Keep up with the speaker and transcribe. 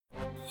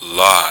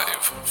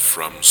Live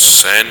from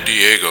San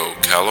Diego,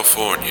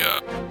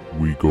 California.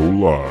 We go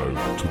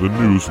live to the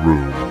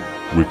newsroom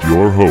with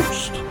your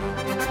host,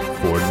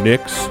 for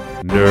Nick's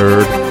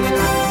Nerd.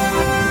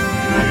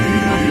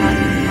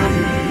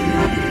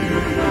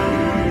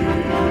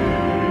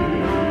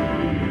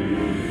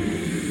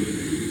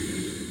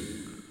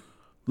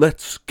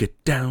 Let's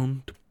get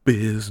down to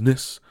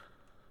business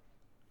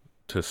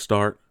to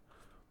start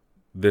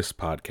this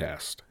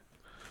podcast.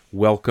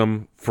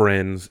 Welcome,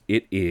 friends.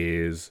 It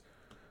is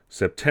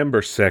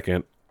September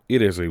 2nd.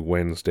 It is a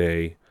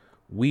Wednesday.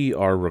 We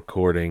are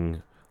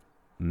recording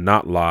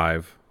not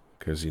live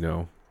because,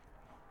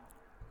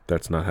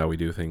 that's not how we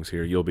do things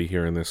here. You'll be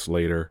hearing this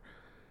later,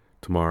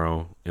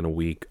 tomorrow, in a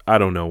week. I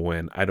don't know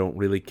when. I don't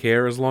really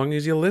care as long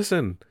as you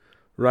listen,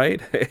 right?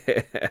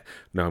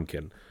 No, I'm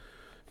kidding.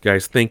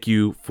 Guys, thank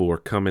you for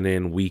coming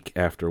in week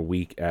after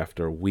week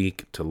after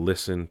week to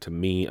listen to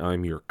me.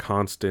 I'm your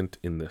constant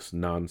in this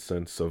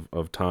nonsense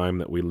of time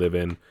that we live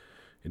in.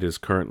 It is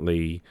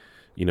currently,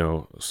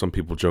 some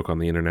people joke on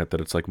the internet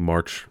that it's like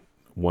March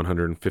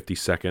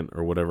 152nd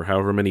or whatever,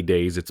 however many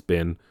days it's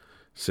been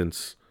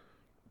since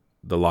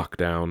the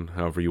lockdown,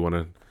 however you want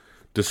to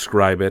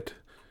describe it,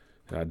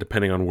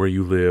 depending on where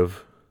you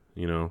live,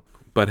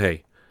 But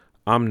hey,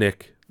 I'm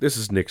Nick. This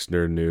is Nick's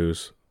Nerd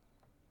News.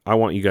 I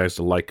want you guys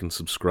to like and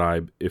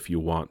subscribe if you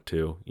want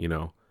to,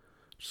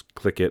 Just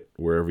click it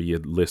wherever you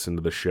listen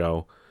to the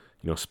show.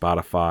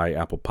 Spotify,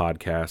 Apple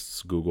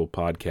Podcasts, Google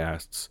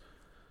Podcasts,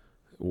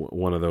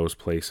 one of those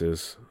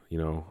places.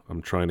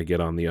 I'm trying to get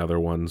on the other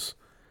ones.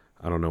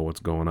 I don't know what's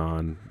going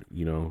on.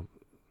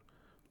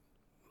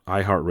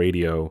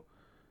 iHeartRadio,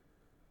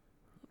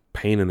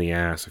 pain in the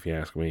ass, if you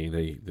ask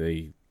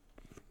me.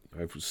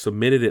 I've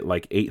submitted it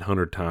like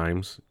 800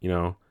 times,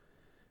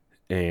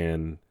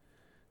 and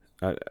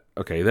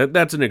okay,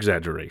 that's an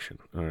exaggeration.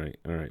 All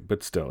right,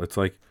 but still, it's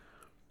like,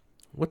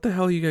 what the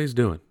hell are you guys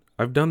doing?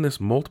 I've done this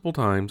multiple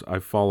times.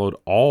 I've followed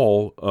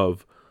all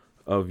of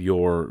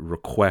your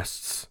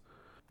requests,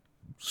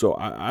 so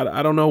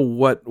I don't know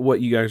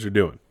what you guys are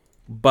doing.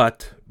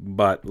 But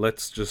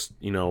let's just,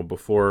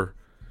 before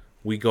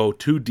we go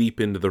too deep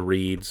into the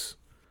reads,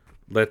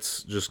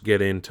 let's just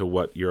get into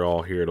what you're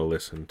all here to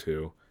listen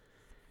to.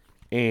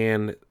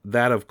 And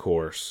that, of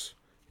course,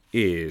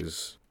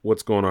 is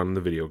what's going on in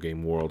the video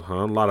game world,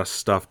 huh? A lot of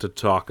stuff to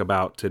talk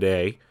about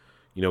today.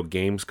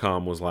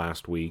 Gamescom was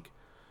last week,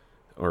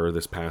 or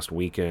this past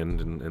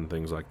weekend, and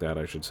things like that,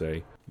 I should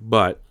say.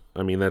 But,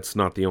 that's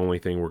not the only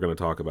thing we're going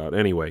to talk about.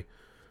 Anyway,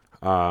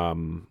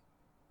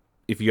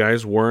 if you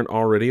guys weren't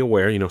already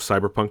aware,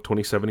 Cyberpunk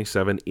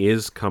 2077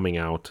 is coming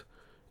out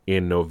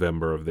in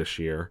November of this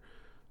year,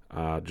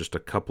 just a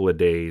couple of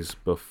days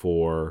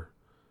before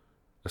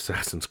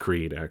Assassin's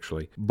Creed,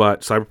 actually.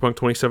 But Cyberpunk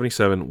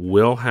 2077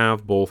 will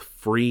have both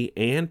free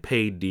and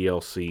paid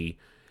DLC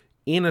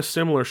in a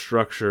similar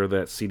structure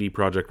that CD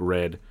Projekt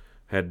Red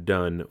had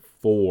done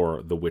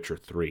for The Witcher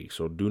 3.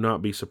 So do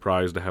not be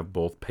surprised to have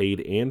both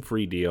paid and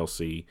free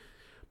DLC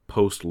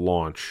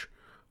post-launch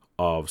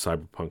of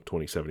Cyberpunk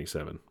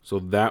 2077. So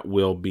that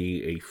will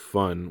be a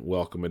fun,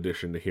 welcome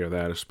addition to hear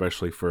that,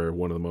 especially for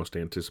one of the most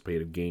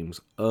anticipated games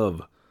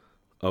of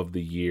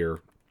the year,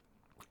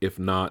 if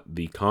not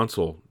the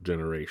console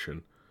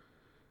generation.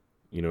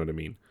 You know what I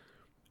mean?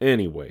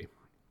 Anyway,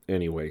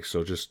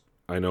 so just,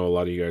 I know a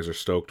lot of you guys are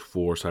stoked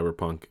for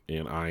Cyberpunk,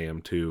 and I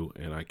am too,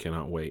 and I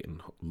cannot wait,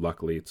 and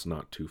luckily it's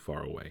not too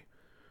far away.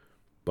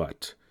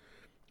 But,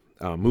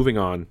 moving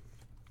on,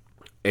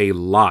 a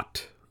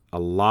lot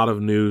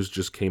of news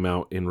just came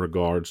out in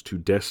regards to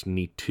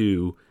Destiny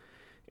 2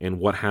 and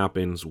what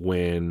happens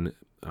when,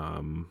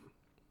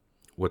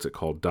 what's it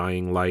called?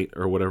 Dying Light,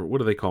 or whatever, what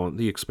do they call it?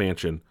 The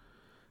expansion.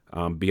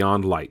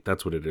 Beyond Light,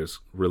 that's what it is,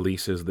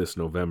 releases this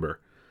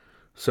November.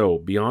 So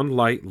Beyond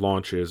Light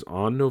launches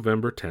on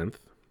November 10th,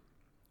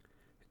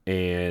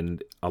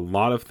 and a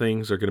lot of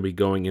things are going to be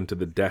going into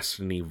the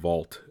Destiny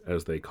Vault,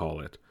 as they call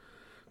it.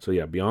 So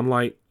yeah, Beyond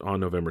Light on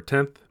November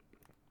 10th,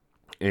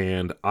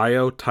 and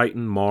Io,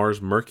 Titan, Mars,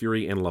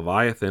 Mercury, and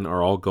Leviathan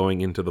are all going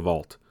into the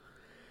Vault.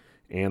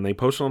 And they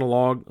posted on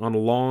a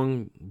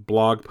long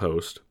blog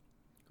post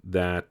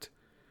that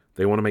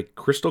they want to make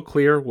crystal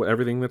clear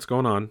everything that's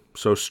going on.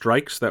 So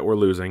strikes that we're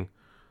losing,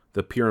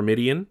 the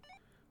Pyramidion,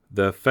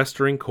 the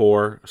Festering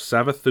Core,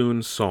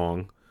 Savathun's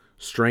Song,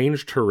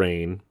 Strange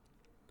Terrain,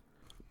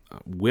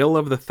 Will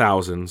of the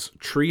Thousands,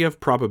 Tree of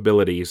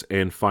Probabilities,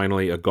 and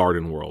finally a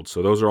Garden World.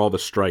 So those are all the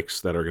strikes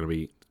that are going to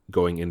be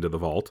going into the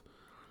Vault.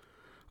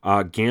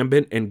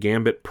 Gambit and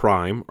Gambit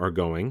Prime are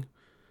going.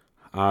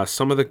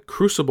 Some of the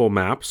Crucible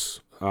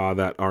maps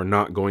that are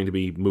not going to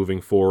be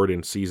moving forward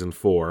in Season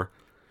 4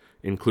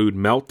 include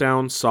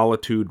Meltdown,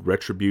 Solitude,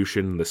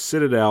 Retribution, The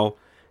Citadel,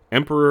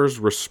 Emperor's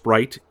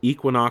Respite,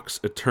 Equinox,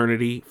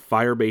 Eternity,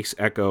 Firebase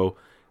Echo,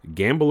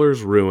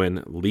 Gambler's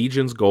Ruin,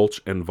 Legion's Gulch,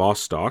 and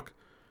Vostok.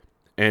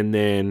 And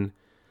then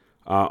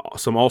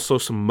some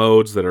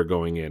modes that are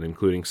going in,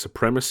 including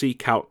Supremacy,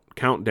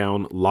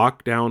 Countdown,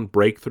 Lockdown,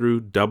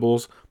 Breakthrough,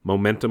 Doubles,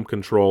 Momentum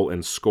Control,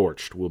 and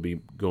Scorched will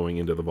be going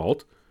into the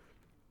Vault.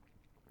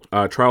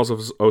 Trials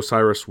of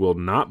Osiris will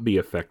not be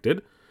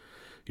affected.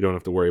 You don't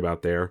have to worry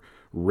about there.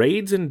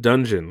 Raids and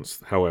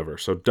dungeons, however.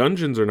 So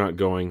dungeons are not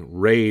going,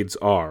 raids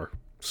are.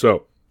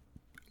 So,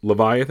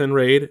 Leviathan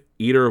raid,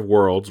 Eater of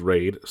Worlds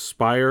raid,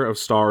 Spire of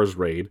Stars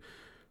raid,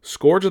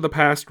 Scourge of the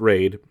Past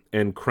raid,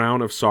 and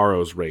Crown of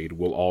Sorrows raid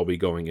will all be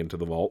going into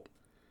the vault.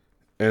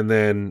 And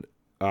then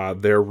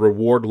their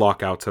reward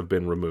lockouts have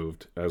been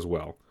removed as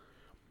well.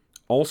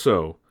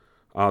 Also,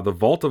 the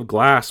Vault of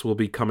Glass will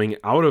be coming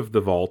out of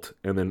the vault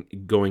and then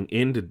going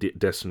into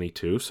Destiny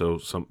 2, so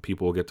some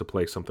people will get to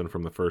play something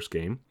from the first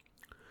game.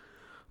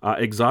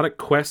 Exotic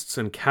quests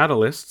and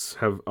catalysts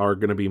are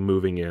going to be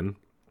moving in.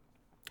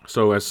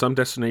 So as some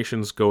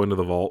destinations go into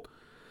the vault,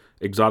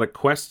 exotic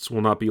quests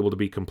will not be able to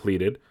be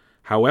completed.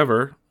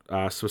 However,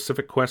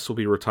 specific quests will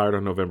be retired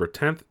on November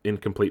 10th.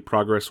 Incomplete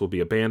progress will be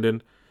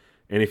abandoned.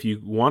 And if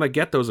you want to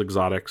get those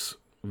exotics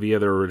via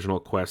their original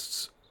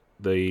quests,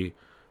 you'll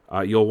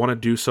want to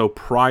do so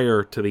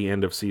prior to the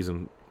end of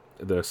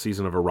the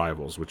season of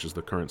Arrivals, which is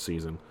the current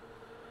season.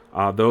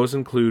 Those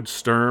include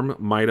Sturm,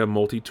 Mida,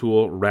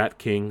 Multitool, Rat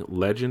King,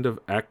 Legend of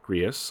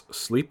Acreus,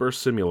 Sleeper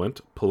Simulant,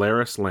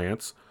 Polaris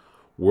Lance,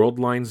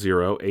 Worldline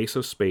Zero, Ace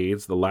of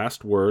Spades, The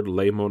Last Word,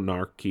 Le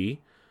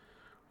Monarchy,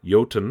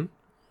 Jotun,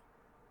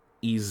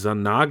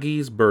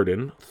 Izanagi's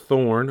Burden,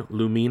 Thorn,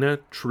 Lumina,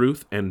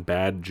 Truth, and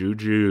Bad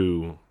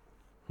Juju.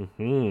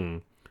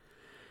 And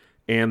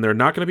they're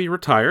not going to be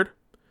retired.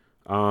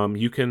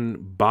 You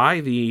can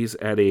buy these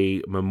at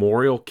a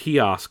memorial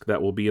kiosk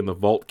that will be in the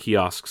vault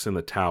kiosks in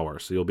the tower.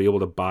 So you'll be able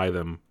to buy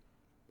them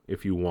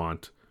if you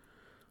want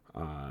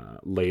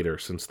later,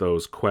 since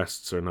those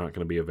quests are not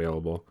going to be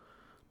available.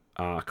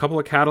 A couple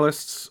of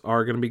catalysts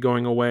are going to be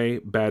going away.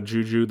 Bad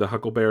Juju, the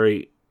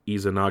Huckleberry,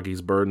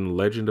 Izanagi's Burden,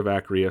 Legend of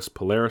Acreus,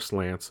 Polaris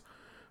Lance,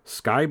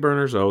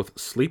 Skyburner's Oath,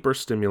 Sleeper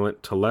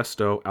Stimulant,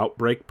 Telesto,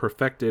 Outbreak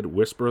Perfected,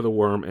 Whisper of the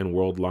Worm, and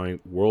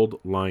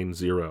Worldline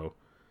Zero.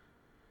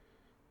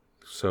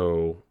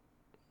 So,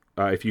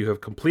 if you have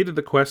completed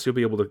the quests, you'll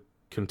be able to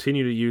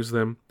continue to use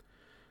them.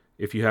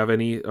 If you have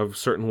any of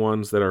certain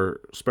ones that are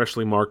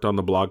specially marked on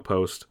the blog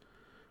post,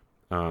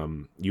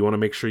 you want to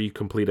make sure you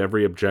complete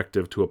every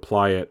objective to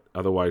apply it,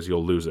 otherwise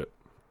you'll lose it.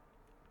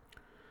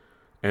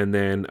 And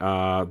then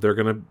they're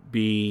going to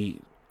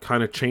be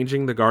kind of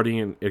changing the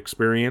Guardian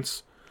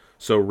experience.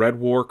 So Red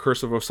War,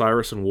 Curse of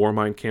Osiris, and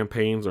Warmind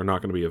campaigns are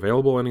not going to be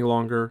available any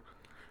longer.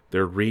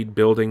 They're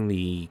rebuilding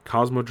the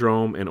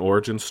Cosmodrome and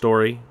Origin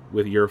story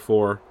with Year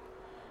 4.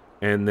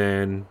 And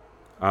then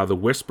the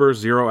Whisper,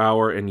 0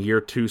 Hour, and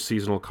Year 2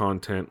 seasonal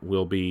content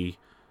will be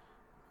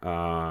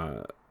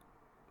I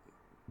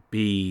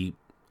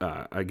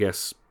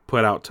guess,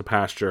 put out to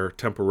pasture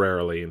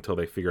temporarily until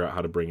they figure out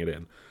how to bring it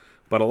in.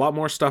 But a lot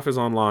more stuff is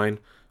online.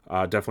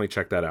 Definitely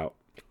check that out.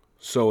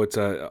 So it's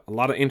a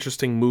lot of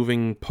interesting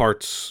moving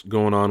parts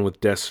going on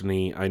with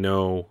Destiny. I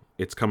know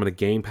it's coming to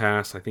Game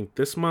Pass, I think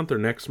this month or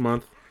next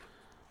month.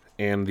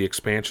 And the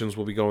expansions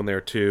will be going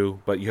there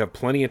too. But you have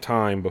plenty of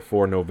time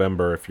before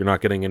November, if you're not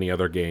getting any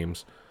other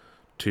games,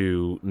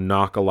 to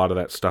knock a lot of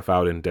that stuff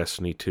out in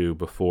Destiny 2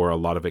 before a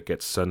lot of it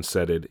gets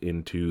sunsetted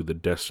into the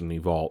Destiny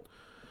Vault.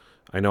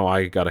 I know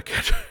I got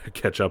to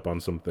catch up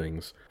on some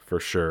things for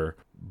sure,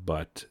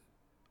 but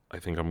I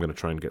think I'm going to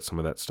try and get some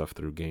of that stuff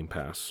through Game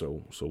Pass,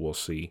 so we'll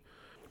see.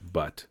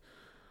 But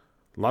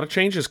a lot of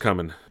changes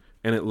coming,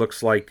 and it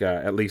looks like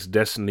at least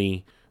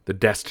Destiny, the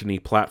Destiny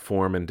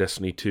platform, and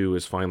Destiny 2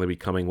 is finally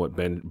becoming what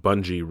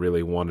Bungie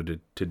really wanted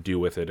to do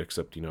with it,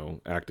 except,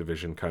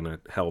 Activision kind of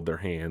held their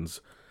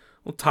hands,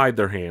 tied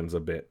their hands a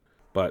bit.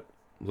 But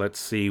let's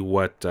see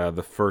what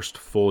the first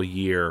full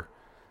year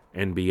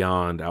and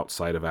beyond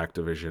outside of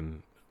Activision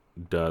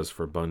does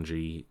for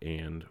Bungie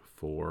and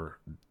for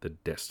the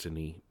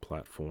Destiny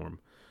platform.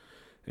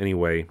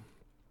 Anyway,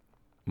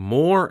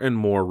 more and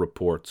more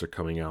reports are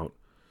coming out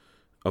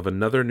of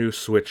another new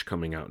Switch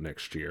coming out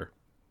next year.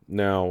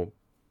 Now,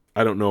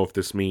 I don't know if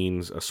this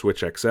means a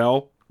Switch XL,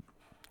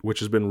 which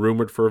has been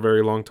rumored for a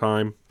very long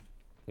time,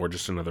 or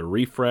just another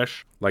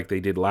refresh like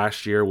they did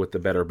last year with the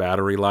better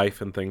battery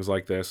life and things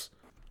like this.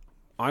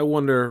 I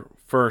wonder,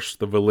 first,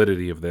 the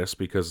validity of this,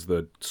 because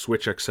the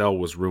Switch XL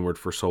was rumored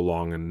for so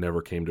long and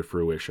never came to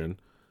fruition.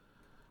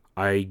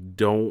 I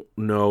don't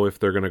know if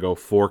they're going to go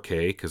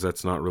 4K, because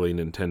that's not really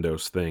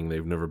Nintendo's thing.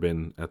 They've never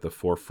been at the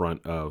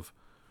forefront of,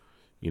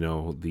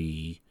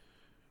 the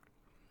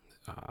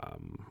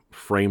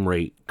frame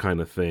rate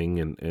kind of thing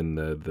and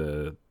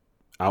the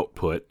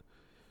output.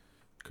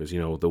 Because, the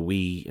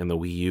Wii and the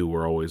Wii U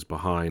were always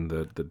behind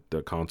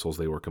the consoles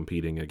they were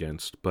competing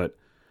against. But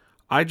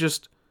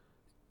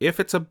if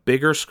it's a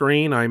bigger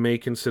screen, I may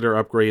consider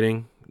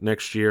upgrading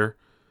next year.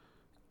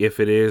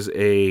 If it is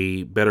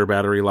a better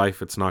battery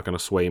life, it's not going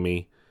to sway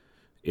me.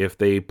 If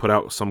they put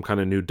out some kind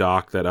of new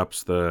dock that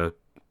ups the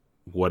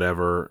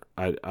whatever,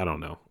 I don't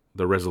know,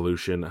 the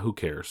resolution, who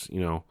cares,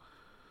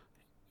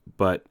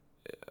 But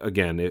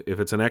again, if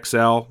it's an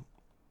XL,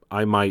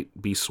 I might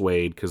be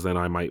swayed, because then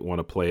I might want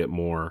to play it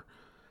more,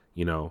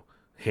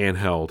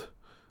 handheld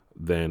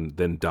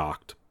than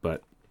docked.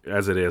 But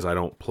as it is, I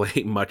don't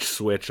play much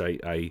Switch.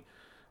 I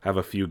have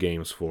a few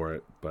games for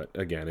it. But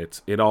again,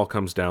 it all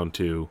comes down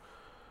to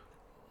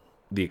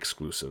the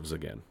exclusives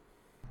again.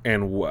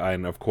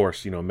 And of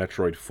course,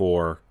 Metroid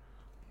 4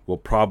 will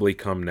probably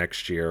come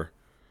next year.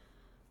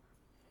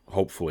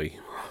 Hopefully.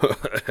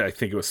 I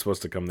think it was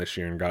supposed to come this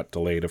year and got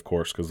delayed, of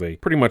course, because they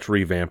pretty much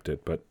revamped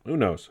it. But who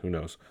knows?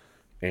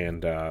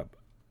 And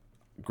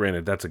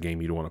granted, that's a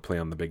game you'd want to play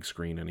on the big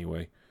screen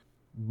anyway.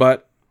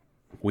 But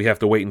we have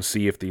to wait and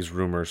see if these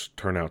rumors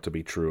turn out to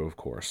be true, of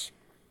course.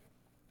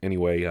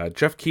 Anyway,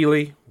 Jeff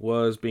Keighley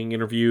was being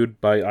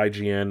interviewed by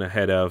IGN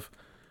ahead of,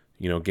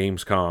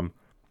 Gamescom.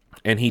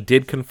 And he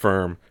did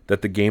confirm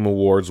that the Game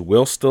Awards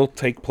will still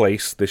take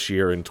place this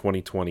year in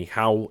 2020.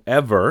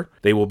 However,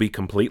 they will be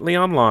completely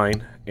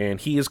online, and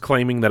he is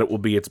claiming that it will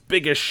be its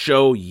biggest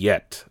show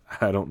yet.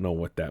 I don't know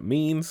what that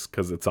means,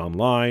 because it's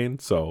online,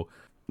 so,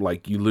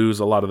 you lose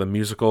a lot of the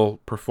musical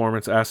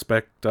performance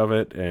aspect of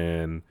it,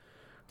 and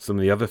some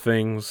of the other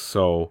things,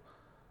 so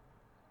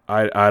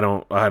I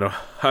don't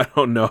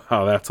know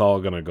how that's all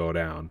going to go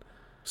down.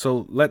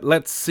 So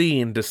let's see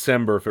in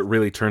December if it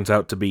really turns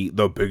out to be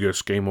the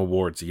biggest Game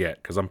Awards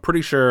yet, because I'm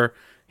pretty sure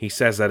he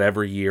says that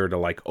every year to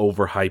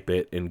overhype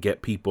it and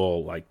get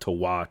people to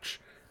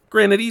watch.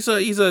 Granted, he's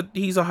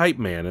a hype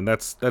man, and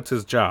that's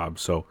his job.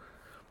 So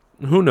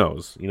who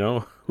knows?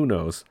 Who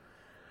knows?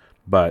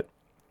 But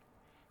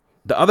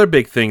the other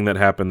big thing that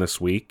happened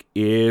this week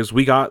is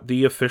we got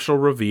the official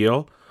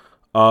reveal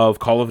of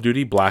Call of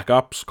Duty Black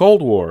Ops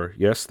Cold War.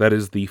 Yes, that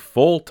is the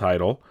full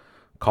title,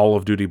 Call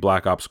of Duty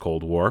Black Ops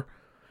Cold War.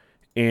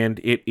 And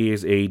it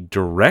is a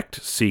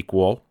direct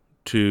sequel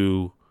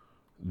to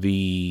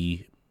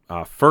the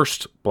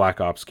first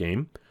Black Ops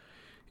game.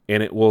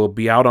 And it will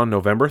be out on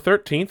November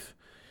 13th.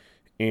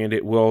 And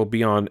it will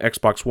be on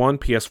Xbox One,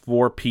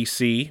 PS4,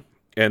 PC,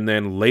 and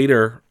then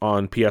later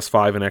on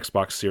PS5 and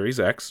Xbox Series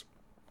X.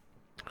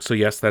 So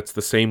yes, that's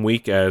the same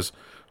week as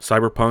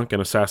Cyberpunk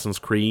and Assassin's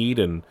Creed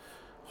and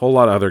a whole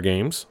lot of other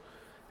games.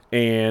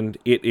 And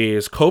it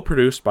is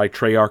co-produced by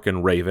Treyarch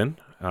and Raven.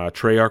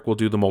 Treyarch will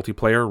do the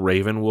multiplayer.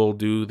 Raven will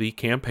do the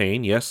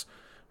campaign. Yes,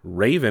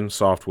 Raven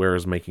Software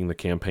is making the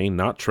campaign,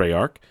 not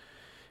Treyarch.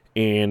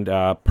 And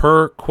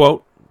per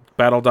quote,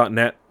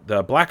 Battle.net,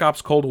 the Black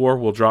Ops Cold War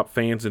will drop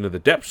fans into the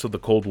depths of the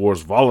Cold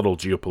War's volatile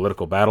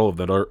geopolitical battle of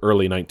the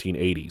early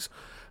 1980s.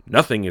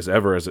 Nothing is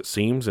ever as it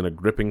seems in a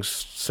gripping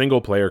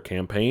single-player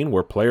campaign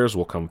where players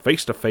will come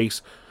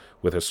face-to-face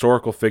with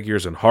historical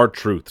figures and hard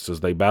truths as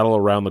they battle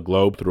around the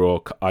globe through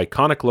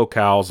iconic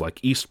locales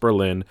like East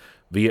Berlin,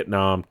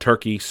 Vietnam,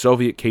 Turkey,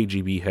 Soviet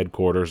KGB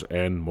headquarters,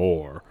 and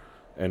more.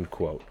 End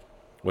quote.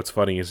 What's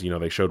funny is,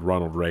 they showed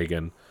Ronald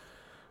Reagan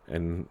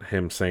and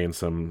him saying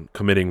some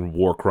committing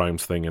war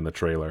crimes thing in the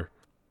trailer,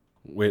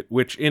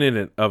 which in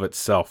and of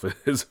itself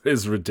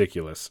is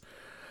ridiculous.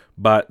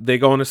 But they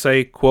go on to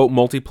say, quote,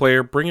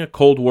 multiplayer, bring a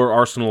Cold War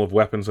arsenal of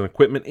weapons and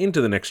equipment into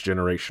the next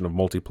generation of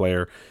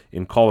multiplayer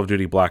in Call of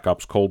Duty Black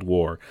Ops Cold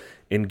War.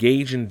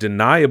 Engage in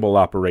deniable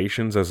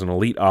operations as an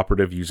elite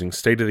operative using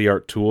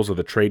state-of-the-art tools of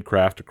the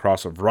tradecraft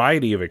across a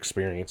variety of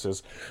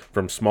experiences,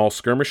 from small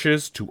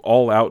skirmishes to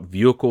all-out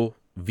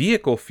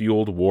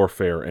vehicle-fueled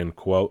warfare, end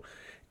quote.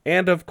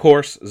 And, of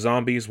course,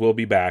 zombies will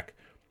be back.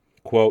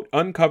 Quote,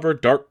 uncover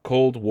dark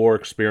Cold War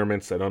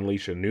experiments that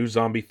unleash a new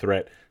zombie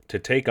threat to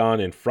take on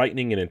in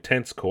frightening and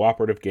intense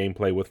cooperative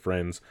gameplay with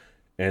friends,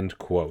 end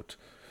quote.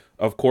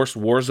 Of course,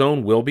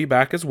 Warzone will be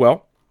back as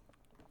well.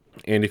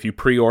 And if you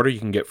pre-order,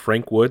 you can get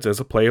Frank Woods as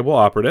a playable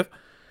operative.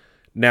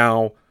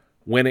 Now,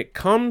 when it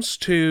comes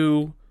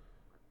to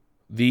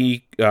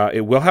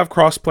it will have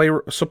cross-play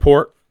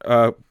support,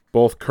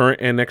 both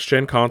current and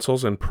next-gen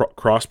consoles, and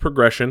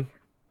cross-progression.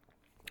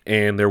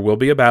 And there will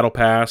be a battle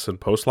pass and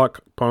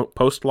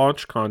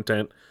post-launch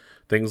content,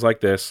 things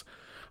like this.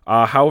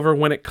 However,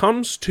 when it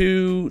comes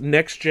to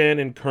next-gen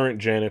and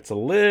current-gen, it's a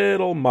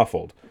little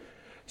muffled.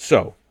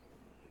 So,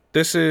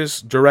 this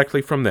is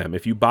directly from them.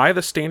 If you buy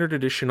the standard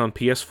edition on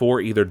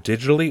PS4, either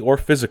digitally or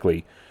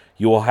physically,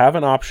 you will have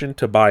an option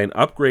to buy an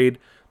upgrade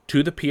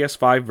to the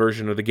PS5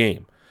 version of the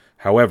game.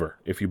 However,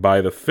 if you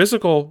buy the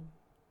physical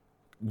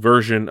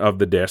version of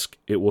the disc,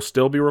 it will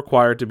still be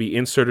required to be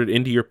inserted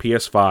into your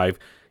PS5,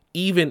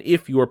 even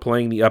if you are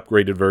playing the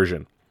upgraded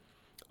version.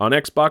 On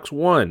Xbox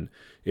One,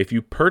 if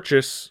you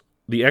purchase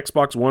the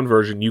Xbox One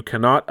version, you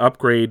cannot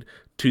upgrade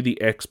to the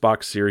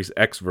Xbox Series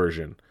X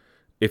version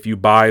if you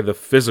buy the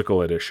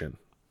physical edition.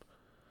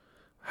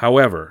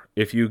 However,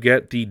 if you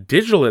get the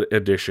digital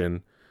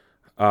edition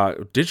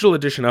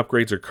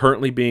upgrades are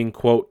currently being,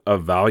 quote,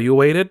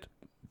 evaluated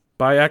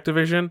by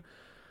Activision.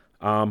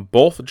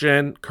 Both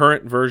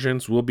current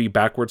versions will be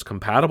backwards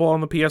compatible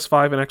on the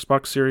PS5 and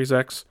Xbox Series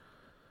X.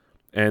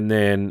 And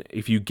then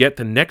if you get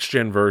the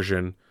next-gen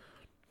version,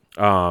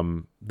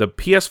 the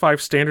PS5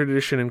 Standard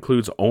Edition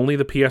includes only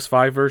the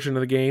PS5 version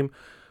of the game,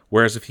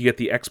 whereas if you get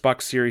the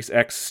Xbox Series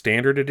X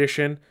Standard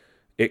Edition,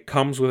 it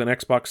comes with an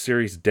Xbox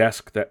Series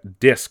disc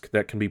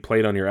that can be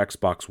played on your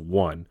Xbox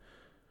One.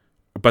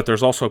 But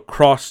there's also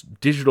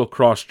digital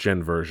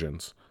cross-gen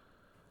versions.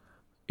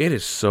 It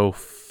is so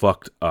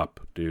fucked up,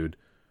 dude.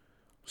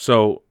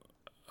 So,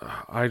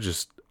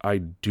 I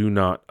do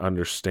not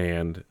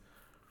understand.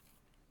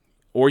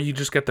 Or you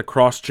just get the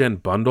cross-gen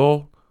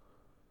bundle.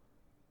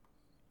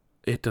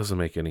 It doesn't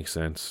make any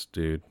sense,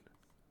 dude.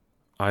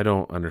 I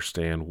don't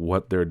understand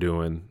what they're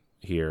doing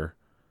here.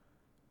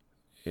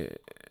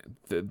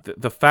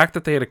 The fact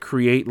that they had to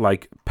create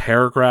like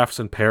paragraphs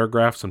and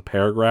paragraphs and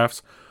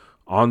paragraphs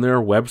on their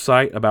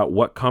website about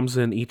what comes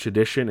in each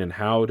edition and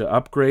how to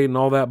upgrade and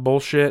all that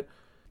bullshit.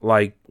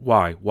 Like,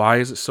 why? Why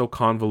is it so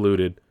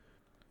convoluted?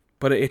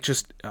 But it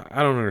just,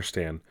 I don't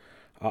understand.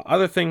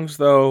 Other things,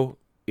 though,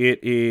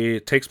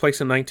 it takes place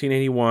in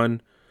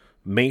 1981.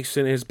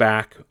 Mason is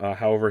back.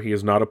 However, he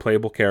is not a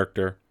playable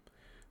character.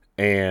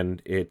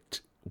 And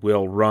it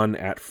will run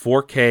at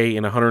 4K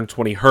in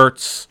 120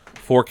 hertz.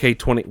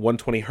 4K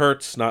 120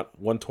 hertz, not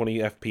 120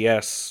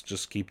 FPS.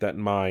 Just keep that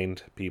in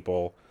mind,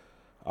 people.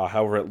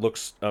 However, it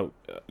looks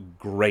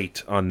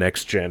great on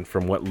next gen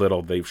from what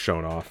little they've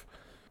shown off.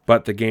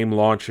 But the game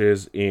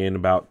launches in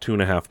about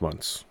 2.5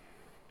 months.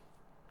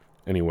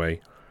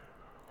 Anyway,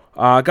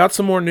 got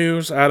some more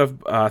news out of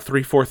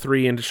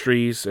 343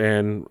 Industries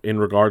and in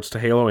regards to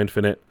Halo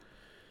Infinite.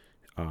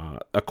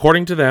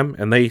 According to them,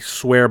 and they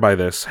swear by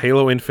this,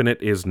 Halo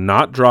Infinite is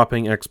not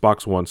dropping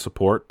Xbox One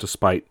support,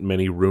 despite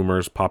many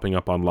rumors popping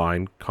up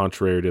online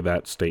contrary to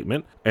that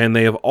statement. And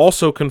they have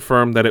also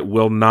confirmed that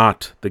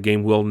the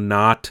game will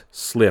not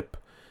slip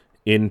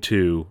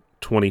into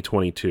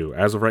 2022.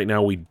 As of right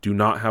now, we do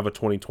not have a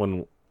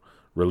 2020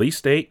 release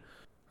date.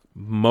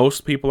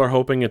 Most people are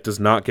hoping it does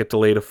not get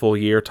delayed a full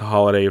year to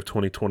holiday of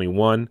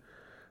 2021.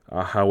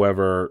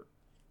 However,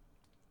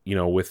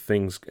 with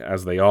things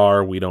as they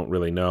are, we don't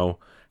really know.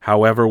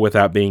 However, with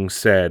that being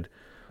said,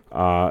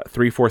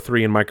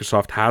 343 and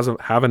Microsoft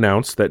have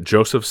announced that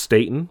Joseph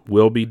Staten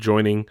will be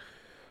joining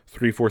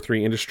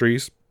 343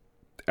 Industries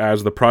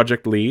as the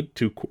project lead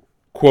to,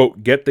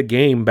 quote, get the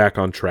game back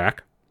on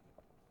track.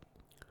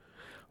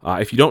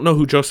 If you don't know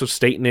who Joseph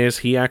Staten is,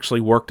 he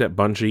actually worked at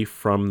Bungie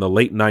from the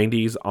late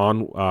 90s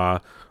on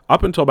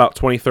up until about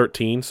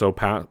 2013, so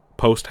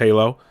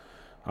post-Halo.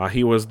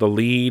 He was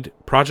the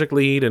project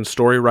lead and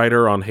story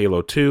writer on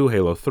Halo 2,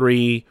 Halo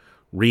 3,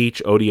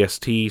 Reach,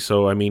 ODST.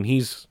 So, I mean,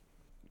 he's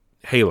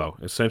Halo.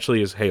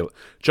 Essentially is Halo.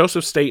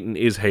 Joseph Staten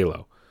is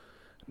Halo.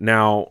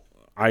 Now,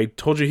 I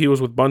told you he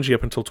was with Bungie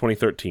up until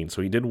 2013,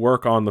 so he did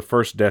work on the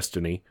first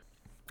Destiny.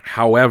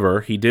 However,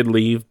 he did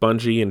leave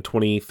Bungie in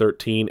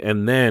 2013,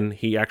 and then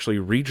he actually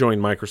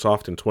rejoined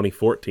Microsoft in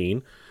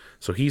 2014.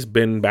 So he's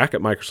been back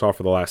at Microsoft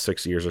for the last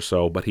 6 years or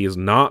so, but he has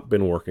not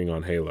been working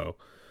on Halo.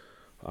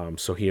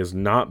 So he has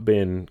not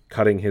been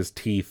cutting his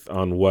teeth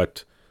on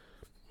what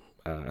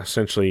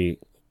essentially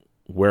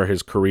where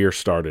his career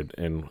started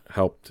and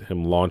helped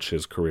him launch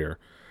his career.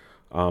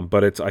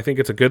 But I think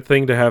it's a good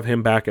thing to have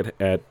him back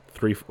at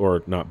three,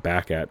 or not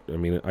back at. I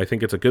mean, I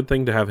think it's a good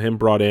thing to have him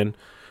brought in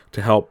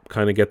to help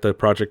kind of get the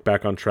project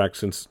back on track,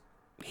 since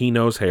he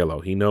knows Halo.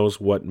 He knows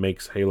what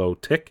makes Halo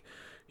tick.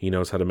 He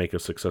knows how to make a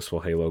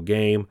successful Halo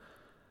game.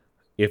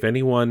 If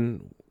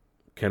anyone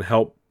can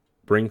help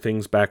bring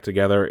things back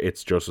together,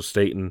 it's Joseph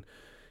Staten.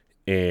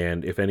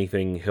 And if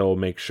anything, he'll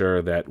make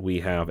sure that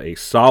we have a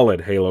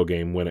solid Halo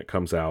game when it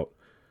comes out.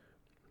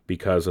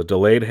 Because a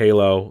delayed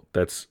Halo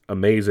that's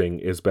amazing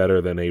is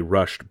better than a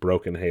rushed,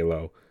 broken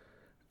Halo,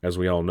 as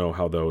we all know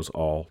how those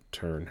all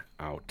turn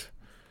out.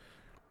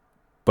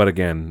 But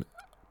again,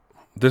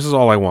 this is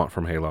all I want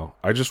from Halo.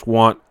 I just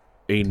want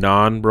a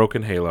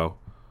non-broken Halo.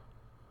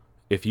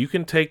 If you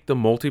can take the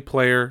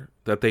multiplayer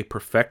that they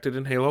perfected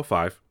in Halo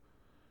 5,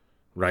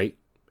 right,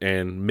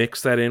 and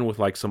mix that in with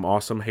like some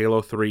awesome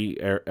Halo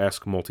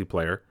 3-esque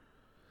multiplayer,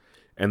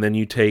 and then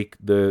you take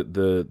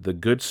the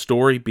good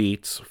story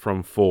beats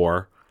from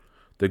 4,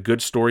 the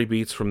good story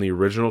beats from the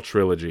original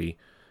trilogy,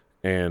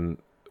 and,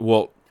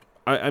 well,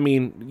 I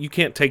mean, you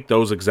can't take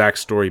those exact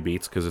story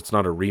beats because it's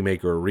not a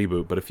remake or a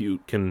reboot, but if you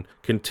can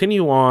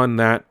continue on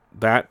that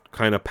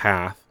kind of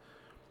path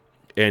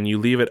and you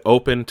leave it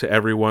open to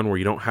everyone where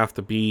you don't have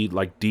to be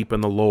like deep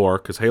in the lore,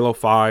 because Halo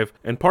 5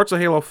 and parts of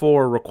Halo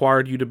 4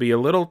 required you to be a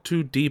little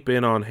too deep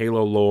in on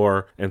Halo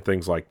lore and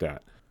things like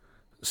that.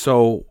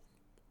 So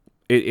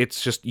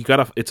it's just,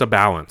 it's a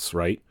balance,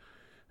 right?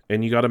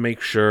 And you got to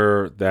make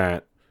sure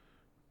that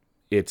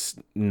it's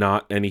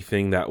not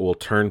anything that will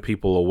turn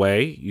people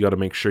away. You got to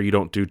make sure you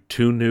don't do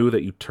too new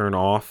that you turn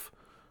off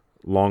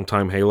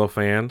longtime Halo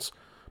fans.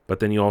 But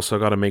then you also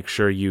got to make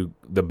sure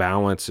the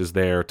balance is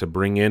there to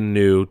bring in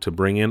new, to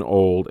bring in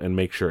old, and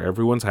make sure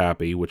everyone's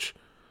happy, which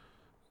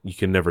you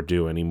can never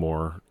do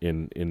anymore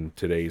in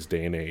today's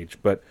day and age.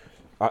 But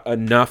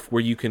enough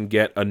where you can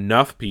get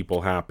enough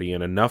people happy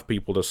and enough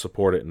people to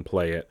support it and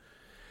play it.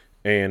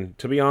 And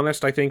to be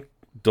honest, I think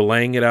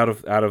delaying it out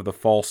of the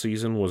fall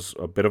season was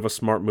a bit of a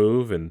smart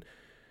move, and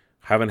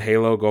having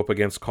Halo go up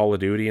against Call of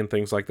Duty and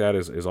things like that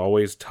is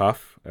always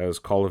tough, as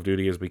Call of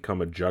Duty has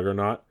become a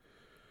juggernaut.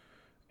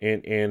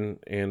 And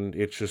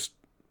it's just,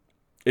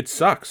 it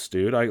sucks,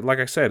 dude. Like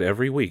I said,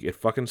 every week, it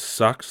fucking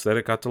sucks that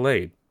it got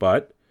delayed.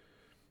 But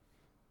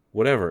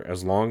whatever,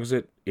 as long as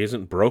it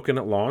isn't broken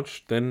at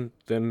launch, then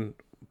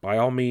by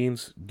all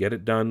means, get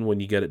it done when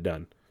you get it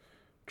done.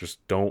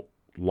 Just don't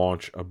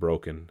launch a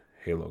broken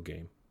Halo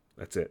game.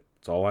 That's it.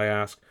 That's all I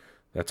ask.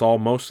 That's all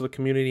most of the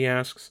community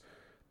asks.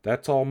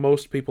 That's all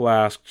most people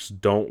ask.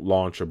 Just don't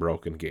launch a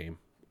broken game.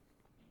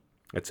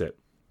 That's it.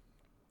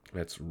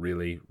 That's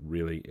really,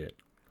 really it.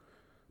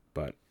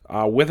 But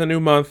with a new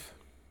month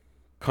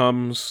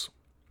comes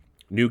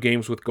new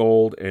games with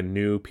gold and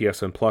new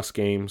PSN Plus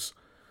games.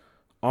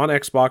 On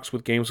Xbox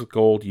with games with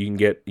gold, you can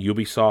get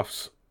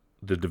Ubisoft's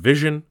The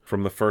Division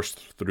from the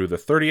 1st through the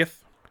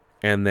 30th.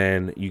 And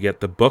then you get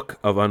the Book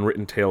of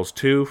Unwritten Tales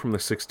 2 from the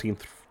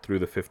 16th through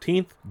the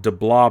 15th. The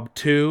Blob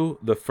 2,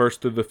 the 1st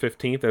through the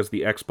 15th, as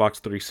the Xbox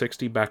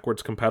 360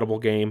 backwards compatible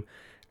game.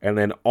 And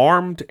then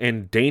Armed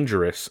and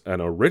Dangerous,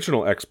 an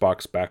original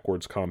Xbox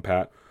backwards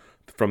compat,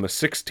 from the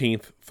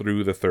 16th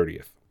through the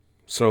 30th.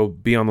 So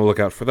be on the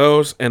lookout for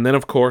those. And then,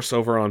 of course,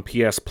 over on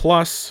PS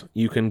Plus,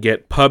 you can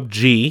get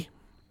PUBG.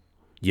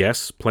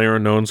 Yes,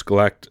 PlayerUnknown's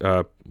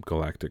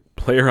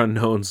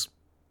PlayerUnknown's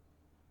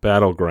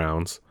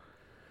Battlegrounds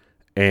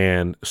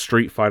and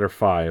Street Fighter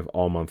V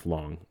all month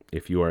long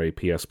if you are a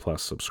PS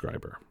Plus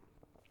subscriber.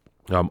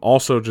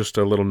 Also, just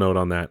a little note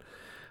on that.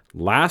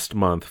 Last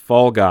month,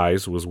 Fall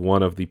Guys was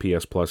one of the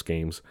PS Plus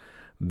games.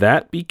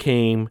 That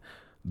became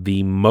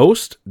the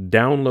most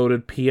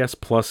downloaded PS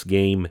Plus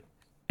game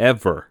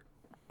ever.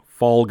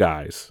 Fall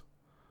Guys,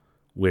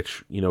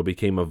 which,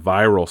 became a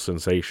viral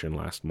sensation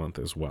last month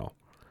as well.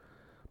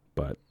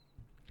 But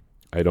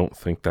I don't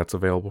think that's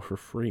available for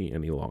free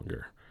any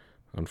longer,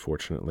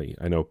 unfortunately.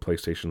 I know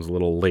PlayStation's a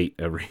little late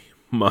every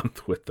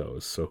month with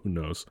those, so who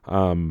knows.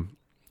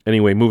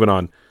 Anyway, moving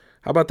on.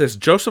 How about this?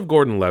 Joseph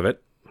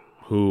Gordon-Levitt,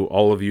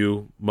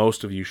 who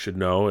most of you should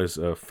know is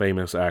a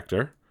famous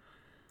actor,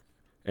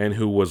 and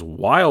who was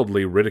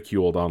wildly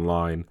ridiculed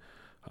online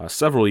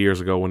several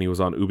years ago when he was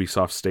on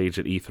Ubisoft's stage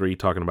at E3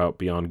 talking about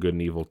Beyond Good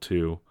and Evil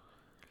 2,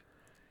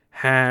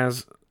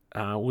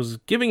 was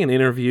giving an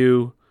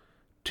interview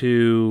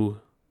to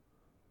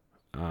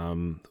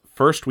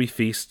First We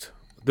Feast.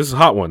 This is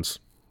Hot Ones.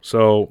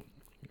 So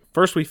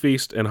First We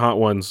Feast and Hot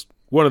Ones,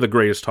 one of the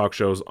greatest talk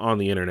shows on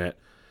the internet.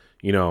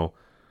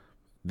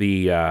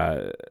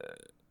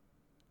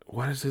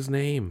 What is his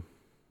name?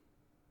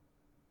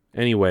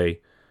 Anyway,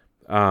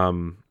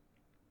 Sean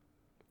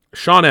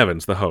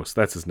Evans, the host,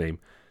 that's his name.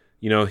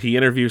 He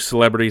interviews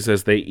celebrities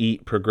as they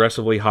eat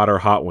progressively hotter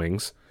hot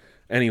wings.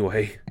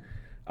 Anyway,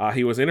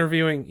 he was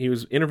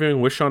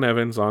interviewing with Sean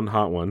Evans on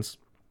Hot Ones,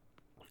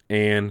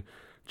 and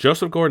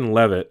Joseph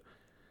Gordon-Levitt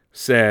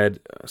said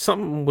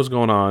something was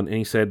going on, and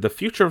he said, the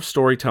future of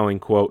storytelling,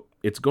 quote,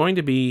 it's going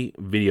to be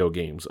video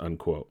games,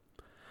 unquote.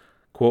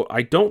 Quote,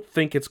 I don't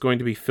think it's going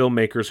to be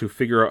filmmakers who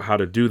figure out how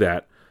to do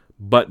that,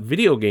 but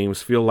video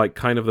games feel like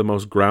kind of the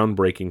most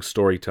groundbreaking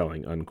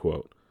storytelling,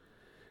 unquote.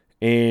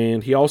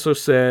 And he also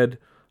said,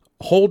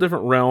 a whole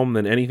different realm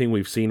than anything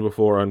we've seen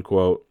before,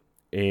 unquote,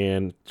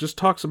 and just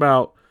talks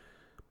about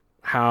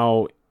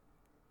how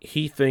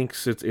he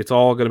thinks it's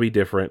all going to be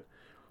different.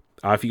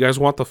 If you guys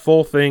want the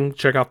full thing,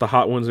 check out the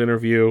Hot Ones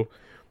interview.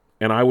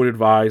 And I would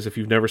advise, if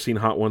you've never seen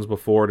Hot Ones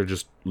before, to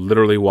just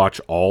literally watch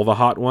all the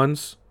Hot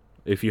Ones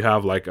if you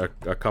have like a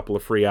couple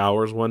of free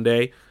hours one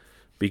day.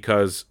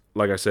 Because,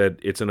 like I said,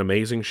 it's an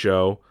amazing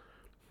show.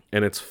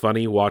 And it's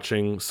funny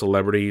watching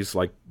celebrities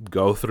like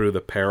go through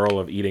the peril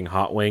of eating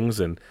hot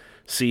wings and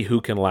see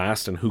who can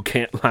last and who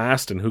can't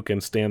last and who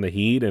can stand the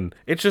heat. And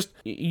it's just,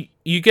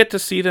 you get to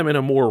see them in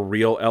a more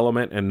real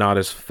element and not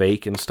as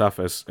fake and stuff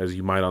as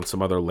you might on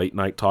some other late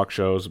night talk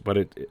shows.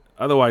 But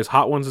otherwise,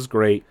 Hot Ones is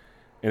great,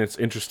 and it's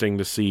interesting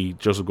to see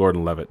Joseph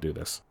Gordon-Levitt do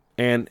this.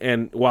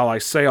 And while I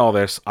say all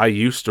this, I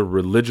used to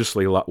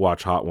religiously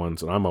watch Hot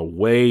Ones, and I'm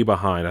way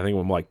behind. I think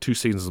I'm like 2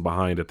 seasons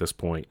behind at this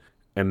point.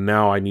 And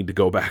now I need to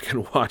go back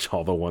and watch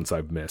all the ones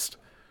I've missed.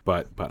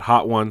 But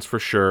Hot Ones for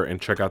sure,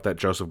 and check out that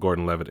Joseph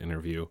Gordon-Levitt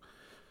interview.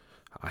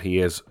 He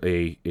is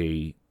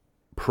a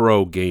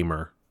pro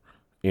gamer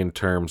in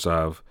terms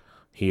of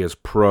he is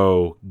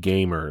pro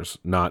gamers,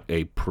 not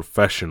a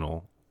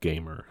professional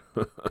gamer.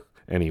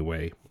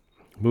 Anyway,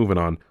 moving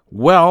on.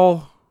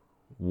 Well.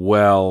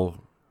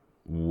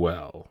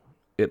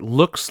 It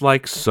looks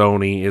like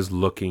Sony is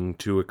looking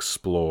to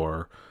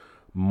explore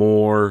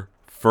more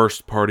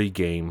first-party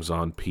games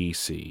on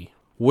PC.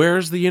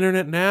 Where's the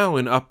internet now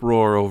in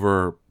uproar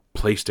over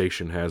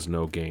PlayStation has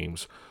no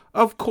games?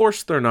 Of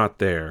course they're not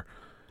there.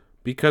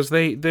 Because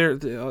they're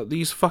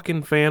these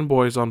fucking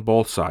fanboys on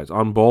both sides.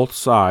 On both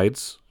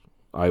sides,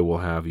 I will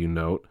have you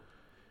note,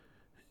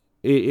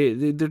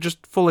 they're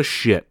just full of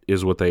shit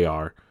is what they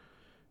are.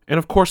 And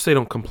of course they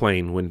don't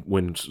complain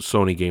when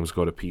Sony games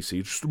go to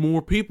PC. Just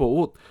more people.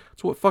 Well,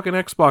 that's what fucking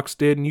Xbox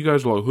did, and you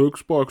guys are like,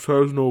 Xbox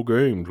has no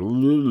games.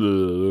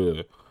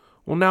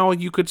 Well, now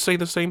you could say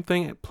the same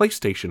thing.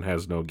 PlayStation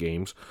has no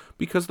games,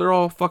 because they're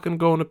all fucking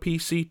going to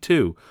PC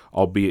too,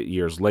 albeit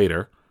years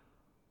later.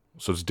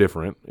 So it's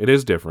different. It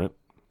is different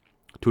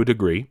to a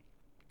degree.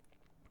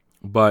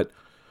 But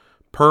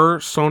per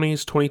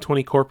Sony's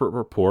 2020 corporate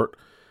report,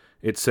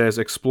 it says,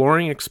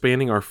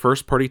 expanding our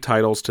first-party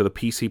titles to the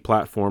PC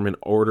platform in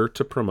order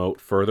to promote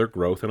further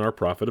growth in our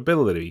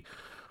profitability.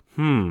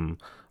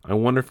 I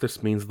wonder if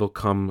this means they'll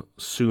come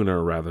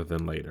sooner rather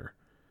than later.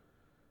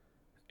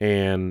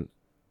 And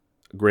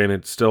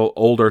granted, still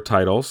older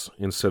titles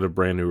instead of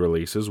brand new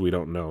releases. We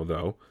don't know,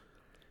 though.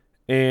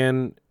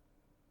 And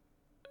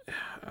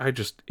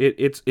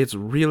it's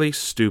really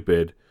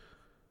stupid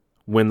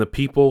when the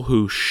people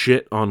who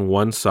shit on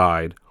one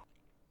side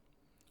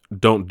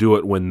don't do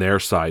it when their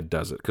side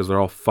does it, because they're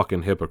all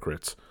fucking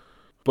hypocrites.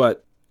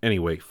 But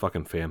anyway,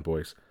 fucking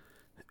fanboys.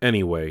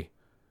 Anyway,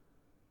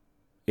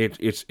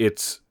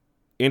 it's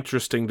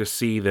interesting to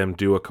see them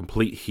do a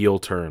complete heel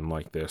turn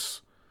like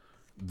this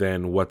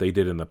than what they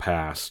did in the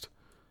past.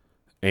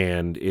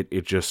 And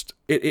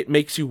it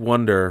makes you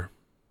wonder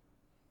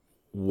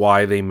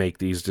why they make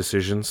these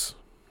decisions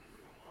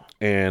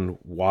and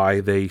why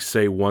they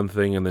say one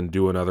thing and then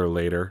do another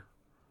later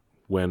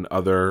when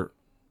other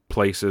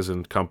places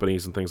and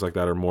companies and things like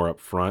that are more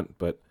upfront.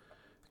 But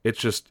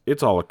it's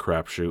all a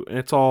crapshoot, and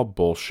it's all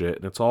bullshit,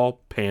 and it's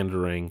all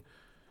pandering.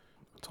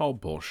 It's all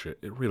bullshit.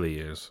 It really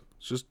is.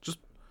 It's just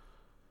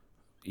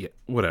yeah,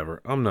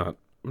 whatever. I'm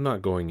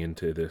not going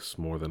into this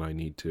more than I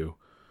need to.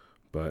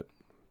 But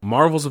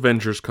Marvel's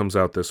Avengers comes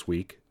out this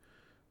week,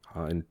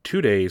 in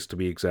 2 days to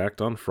be exact,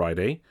 on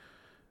Friday.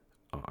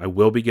 I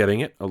will be getting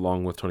it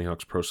along with Tony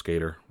Hawk's Pro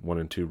Skater 1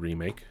 and 2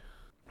 Remake.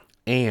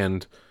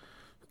 And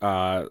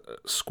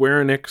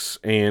Square Enix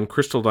and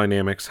Crystal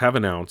Dynamics have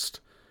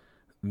announced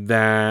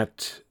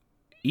that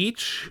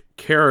each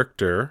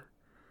character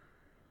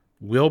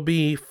will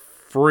be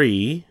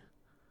free,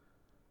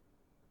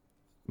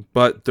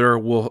 but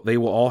they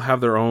will all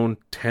have their own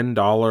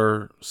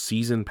 $10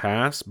 season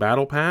pass,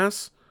 battle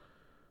pass.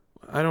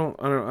 I don't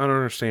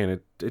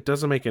understand. It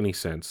doesn't make any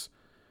sense.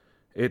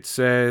 It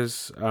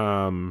says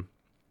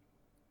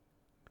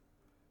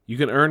you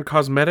can earn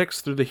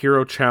cosmetics through the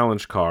Hero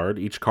Challenge card.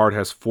 Each card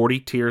has 40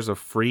 tiers of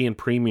free and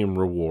premium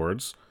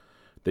rewards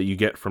that you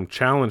get from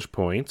challenge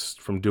points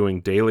from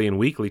doing daily and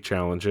weekly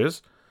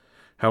challenges.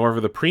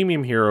 However, the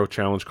Premium Hero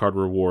Challenge card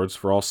rewards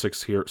for all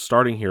 6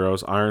 starting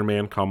heroes, Iron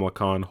Man, Kamala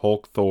Khan,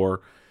 Hulk,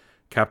 Thor,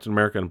 Captain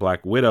America, and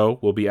Black Widow,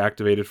 will be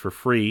activated for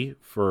free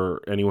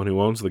for anyone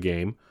who owns the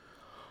game.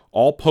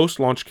 All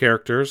post-launch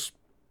characters,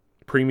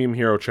 Premium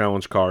Hero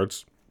Challenge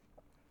cards,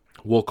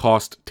 will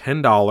cost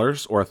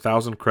 $10 or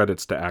 1,000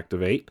 credits to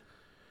activate.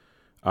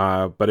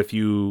 But if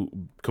you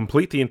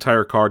complete the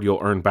entire card, you'll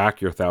earn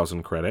back your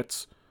 1,000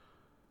 credits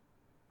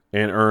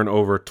and earn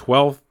over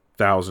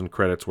 12,000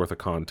 credits worth of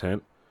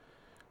content.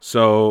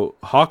 So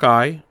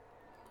Hawkeye,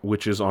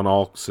 which is on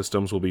all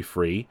systems, will be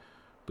free.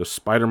 The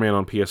Spider-Man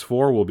on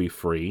PS4 will be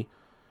free.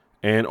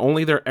 And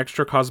only their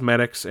extra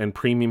cosmetics and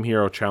Premium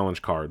Hero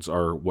Challenge cards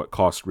are what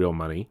cost real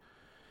money.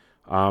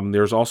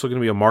 There's also going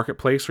to be a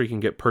marketplace where you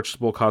can get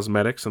purchasable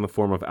cosmetics in the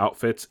form of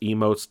outfits,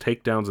 emotes,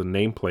 takedowns, and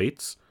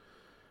nameplates.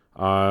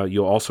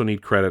 You'll also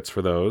need credits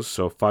for those.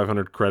 So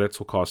 500 credits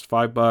will cost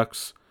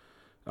 $5.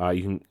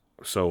 And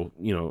so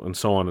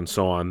on and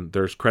so on.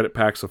 There's credit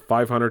packs of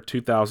 500,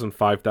 2,000,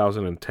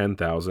 5,000, and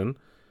 10,000.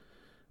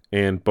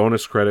 And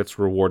bonus credits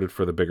rewarded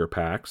for the bigger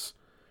packs.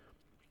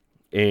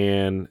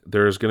 And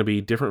there's going to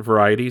be different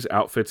varieties,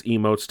 outfits,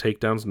 emotes,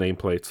 takedowns,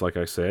 nameplates, like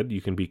I said.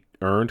 You can be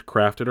earned,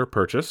 crafted, or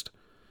purchased.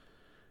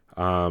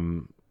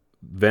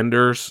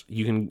 Vendors,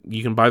 you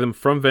can buy them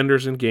from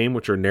vendors in-game,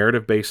 which are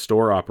narrative-based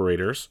store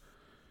operators.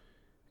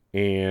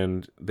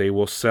 And they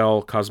will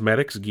sell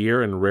cosmetics,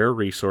 gear, and rare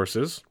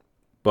resources.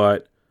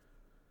 But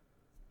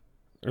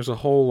there's a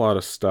whole lot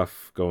of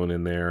stuff going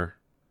in there.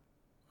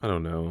 I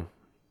don't know.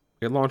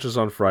 It launches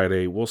on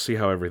Friday. We'll see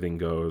how everything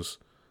goes.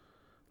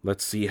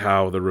 Let's see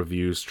how the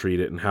reviews treat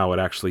it and how it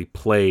actually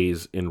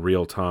plays in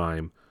real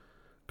time.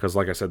 Because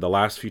like I said, the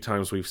last few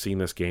times we've seen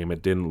this game,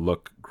 it didn't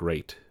look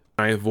great.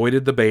 I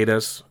avoided the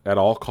betas at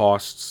all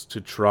costs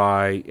to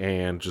try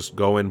and just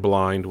go in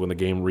blind when the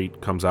game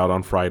comes out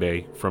on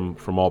Friday from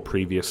all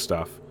previous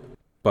stuff.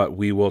 But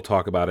we will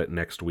talk about it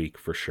next week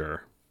for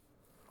sure.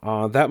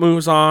 That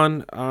moves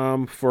on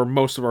for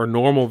most of our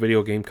normal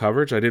video game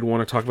coverage. I did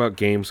want to talk about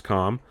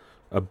Gamescom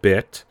a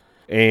bit.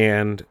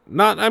 And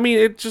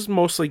it's just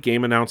mostly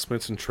game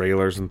announcements and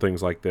trailers and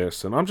things like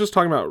this. And I'm just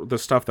talking about the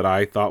stuff that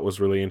I thought was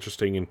really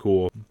interesting and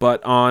cool.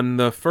 But on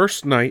the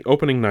first night,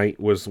 opening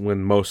night, was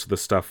when most of the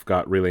stuff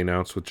got really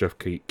announced with Jeff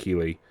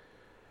Keighley.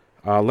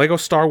 Lego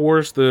Star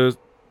Wars, the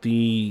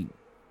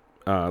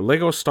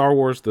Lego Star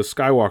Wars, the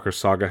Skywalker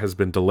Saga has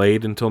been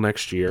delayed until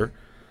next year.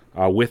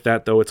 With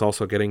that, though, it's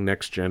also getting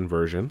next-gen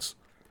versions.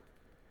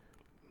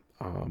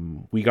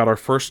 We got our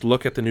first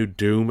look at the new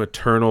Doom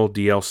Eternal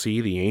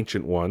DLC, the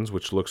Ancient Ones,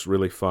 which looks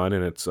really fun,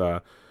 and it's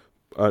a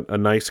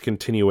nice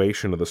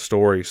continuation of the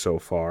story so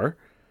far.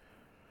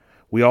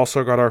 We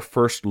also got our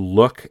first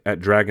look at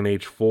Dragon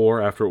Age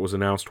 4 after it was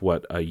announced,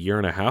 a year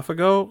and a half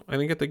ago, I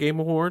think, at the Game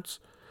Awards.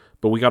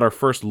 But we got our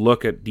first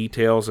look at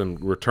details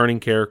and returning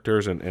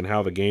characters and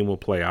how the game will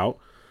play out.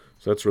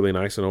 So that's really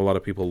nice. I know a lot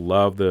of people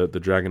love the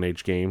Dragon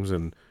Age games,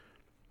 and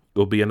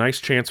it'll be a nice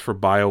chance for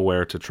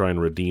BioWare to try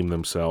and redeem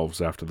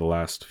themselves after the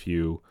last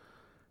few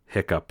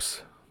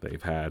hiccups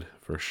they've had,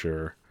 for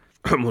sure.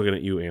 I'm looking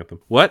at you,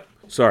 Anthem. What?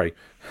 Sorry.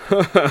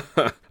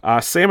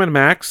 Sam and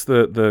Max,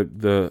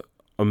 the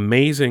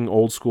amazing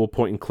old school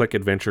point and click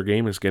adventure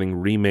game, is getting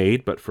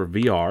remade, but for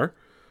VR.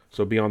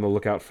 So be on the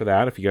lookout for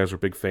that if you guys were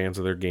big fans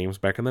of their games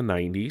back in the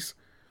 90s.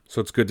 So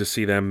it's good to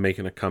see them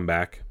making a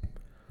comeback.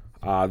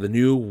 The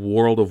new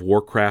World of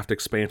Warcraft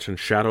expansion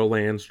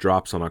Shadowlands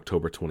drops on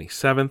October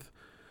 27th.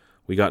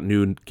 We got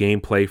new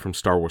gameplay from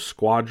Star Wars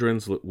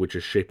Squadrons, which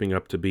is shaping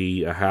up to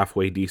be a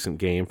halfway decent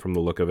game from the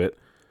look of it.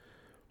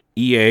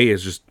 EA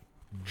is just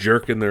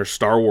jerking their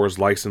Star Wars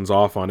license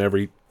off on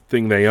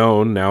everything they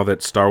own now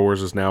that Star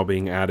Wars is now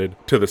being added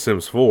to The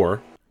Sims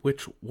 4.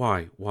 Which,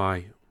 why?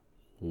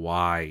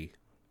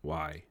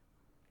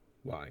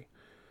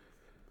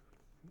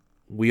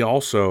 We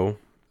also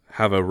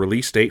have a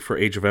release date for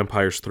Age of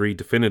Empires 3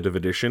 Definitive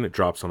Edition. It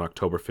drops on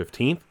October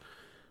 15th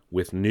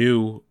with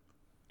new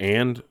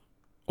and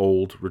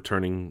old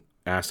returning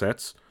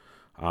assets.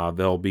 So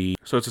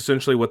it's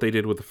essentially what they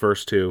did with the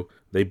first two.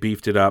 They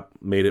beefed it up,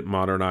 made it,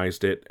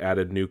 modernized it,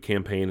 added new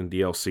campaign and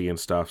DLC and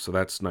stuff, so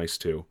that's nice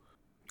too.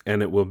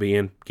 And it will be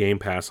in Game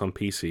Pass on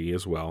PC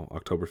as well,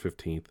 October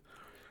 15th.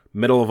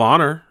 Medal of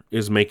Honor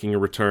is making a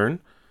return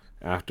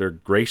after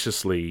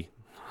graciously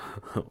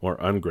or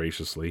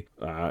ungraciously,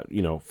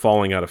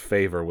 falling out of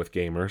favor with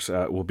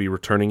gamers. Will be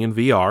returning in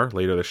VR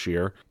later this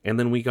year. And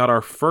then we got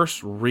our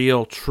first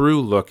real true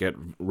look at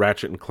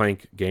Ratchet &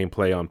 Clank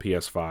gameplay on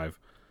PS5.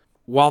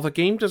 While the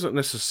game doesn't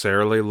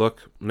necessarily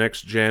look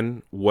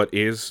next-gen, what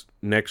is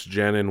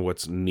next-gen and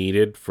what's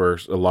needed for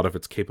a lot of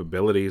its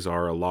capabilities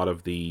are a lot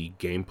of the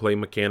gameplay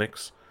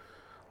mechanics,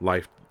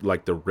 like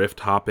the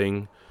rift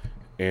hopping,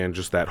 and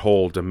just that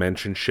whole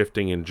dimension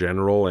shifting in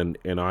general, and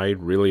I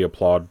really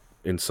applaud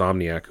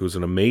Insomniac, who's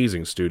an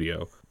amazing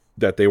studio,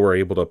 that they were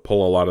able to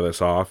pull a lot of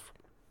this off.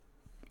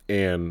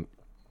 And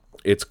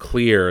it's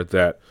clear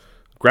that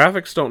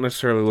graphics don't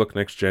necessarily look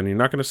next gen. You're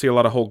not going to see a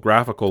lot of whole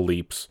graphical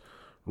leaps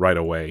right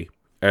away,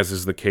 as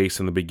is the case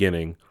in the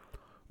beginning.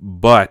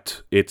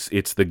 But it's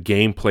the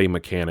gameplay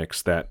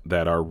mechanics that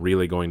are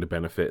really going to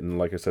benefit. And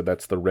like I said,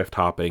 that's the rift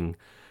hopping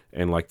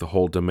and like the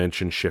whole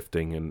dimension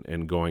shifting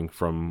and going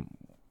from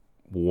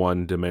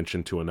one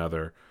dimension to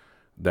another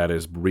that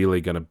is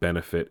really going to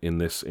benefit in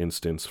this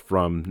instance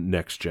from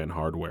next-gen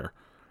hardware.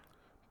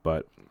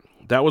 But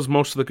that was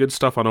most of the good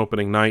stuff on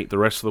opening night. The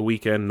rest of the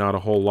weekend, not a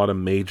whole lot of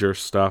major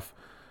stuff,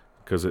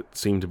 because it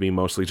seemed to be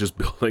mostly just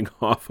building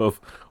off of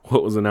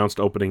what was announced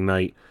opening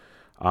night.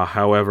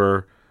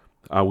 However,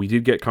 we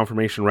did get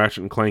confirmation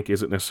Ratchet & Clank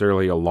isn't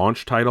necessarily a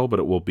launch title, but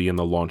it will be in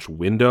the launch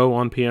window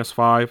on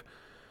PS5.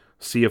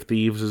 Sea of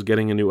Thieves is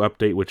getting a new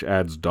update, which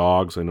adds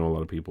dogs. I know a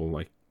lot of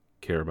people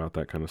care about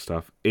that kind of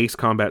stuff. Ace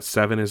Combat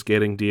 7 is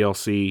getting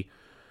DLC.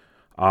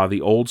 The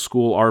old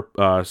school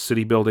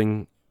city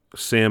building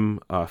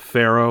sim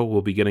Pharaoh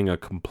will be getting a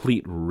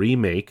complete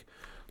remake.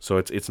 So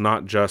it's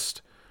not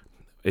just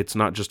a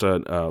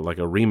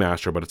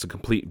remaster, but it's a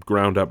complete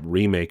ground up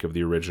remake of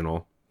the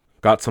original.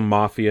 Got some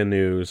Mafia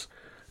news,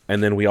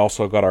 and then we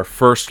also got our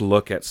first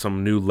look at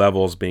some new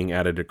levels being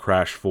added to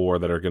Crash 4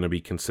 that are going to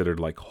be considered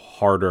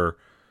harder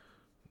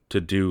to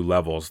do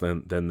levels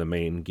than the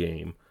main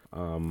game.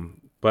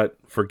 But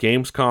for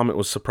Gamescom, it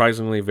was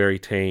surprisingly very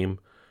tame.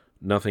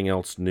 Nothing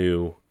else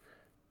new.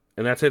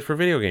 And that's it for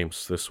video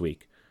games this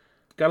week.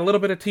 Got a little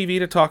bit of TV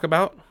to talk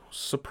about.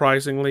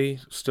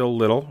 Surprisingly, still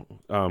little.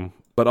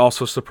 But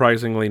also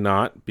surprisingly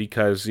not,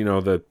 because,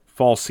 the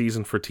fall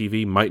season for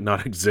TV might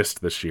not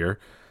exist this year.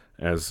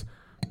 As,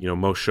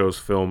 most shows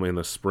film in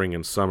the spring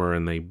and summer,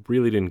 and they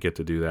really didn't get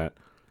to do that.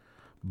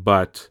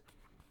 But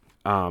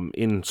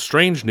in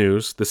strange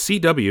news, the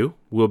CW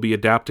will be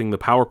adapting the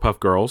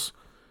Powerpuff Girls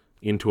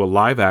into a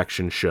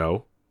live-action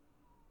show.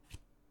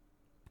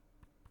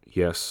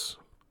 Yes.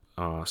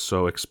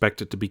 So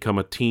expect it to become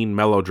a teen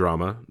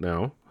melodrama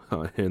now,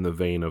 in the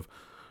vein of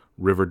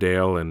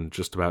Riverdale and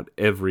just about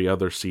every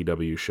other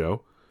CW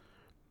show,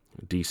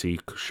 DC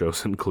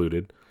shows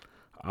included.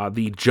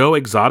 The Joe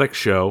Exotic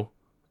show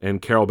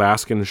and Carol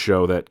Baskin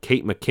show that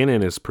Kate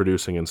McKinnon is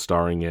producing and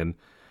starring in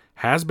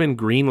has been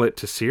greenlit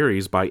to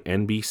series by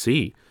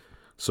NBC.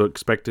 So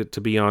expect it to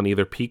be on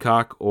either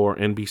Peacock or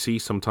NBC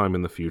sometime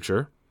in the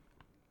future.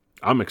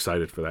 I'm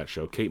excited for that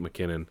show. Kate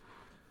McKinnon.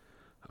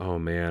 Oh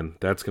man,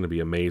 that's going to be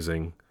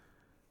amazing.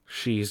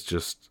 She's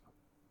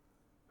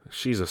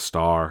a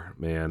star,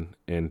 man.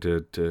 And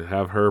to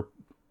have her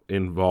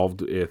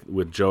involved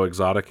with Joe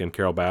Exotic and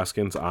Carol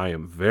Baskins, I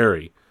am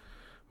very,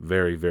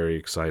 very, very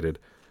excited.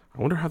 I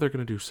wonder how they're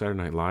going to do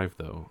Saturday Night Live,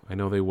 though. I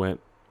know they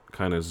went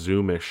kind of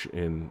Zoom-ish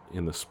in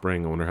the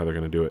spring. I wonder how they're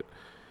going to do it.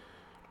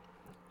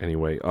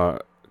 Anyway,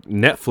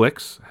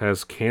 Netflix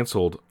has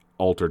canceled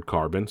Altered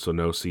Carbon, so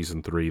no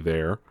season 3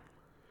 there.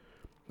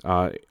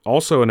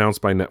 Also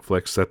announced by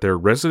Netflix that their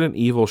Resident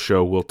Evil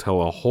show will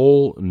tell a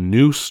whole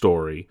new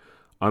story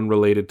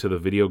unrelated to the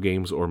video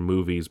games or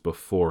movies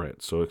before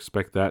it. So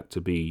expect that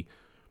to be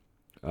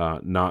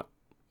not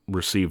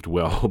received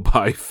well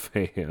by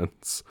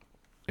fans.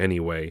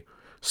 Anyway,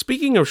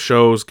 speaking of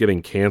shows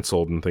getting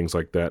canceled and things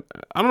like that,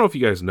 I don't know if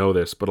you guys know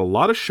this, but a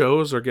lot of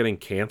shows are getting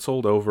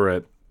canceled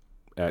over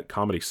at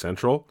Comedy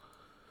Central.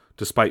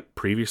 despite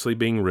previously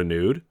being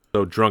renewed.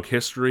 So Drunk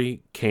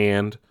History,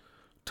 canned.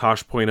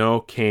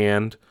 Tosh.0,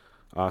 canned.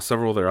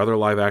 Several of their other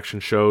live-action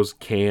shows,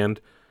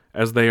 canned,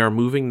 as they are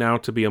moving now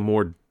to be a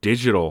more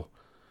digital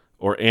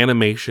or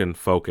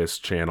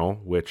animation-focused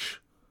channel,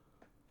 which,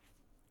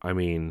 I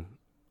mean,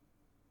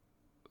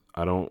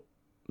 I don't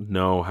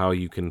know how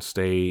you can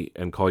stay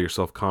and call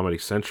yourself Comedy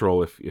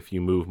Central if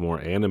you move more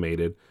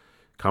animated.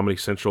 Comedy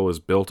Central is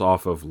built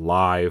off of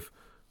live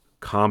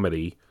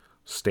comedy,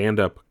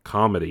 stand-up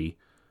comedy,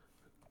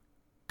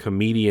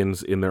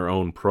 comedians in their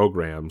own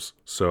programs.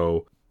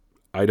 So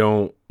I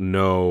don't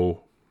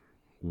know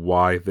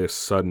why this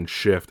sudden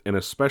shift, and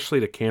especially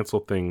to cancel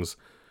things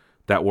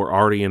that were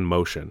already in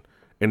motion.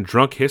 And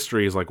Drunk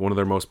History is like one of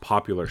their most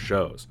popular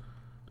shows.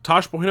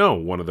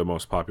 Tosh.0, one of the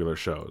most popular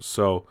shows.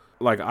 So,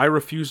 like, I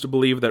refuse to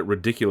believe that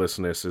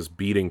ridiculousness is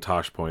beating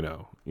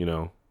Tosh.0, you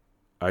know?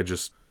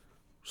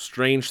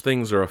 Strange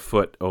things are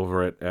afoot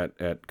over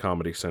at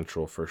Comedy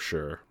Central for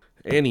sure.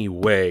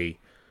 Anyway,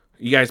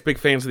 you guys big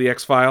fans of the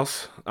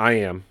X-Files? I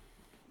am.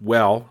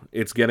 Well,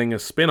 it's getting a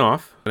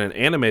spin-off, and an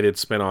animated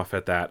spin-off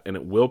at that, and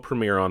it will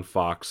premiere on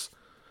Fox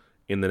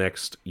in the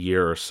next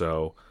year or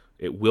so.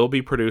 It will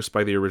be produced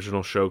by the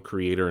original show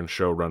creator and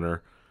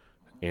showrunner,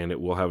 and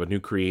it will have a new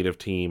creative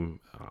team,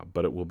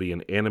 but it will be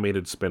an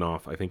animated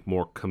spin-off, I think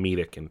more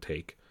comedic in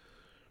take.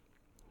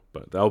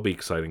 But that'll be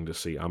exciting to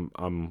see.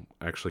 I'm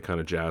actually kind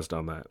of jazzed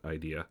on that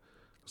idea.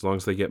 As long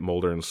as they get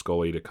Mulder and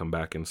Scully to come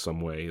back in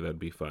some way, that'd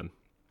be fun.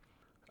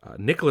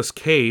 Nicolas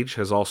Cage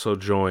has also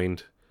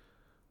joined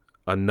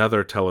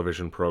another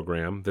television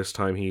program. This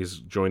time he's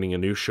joining a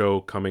new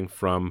show coming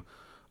from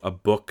a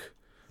book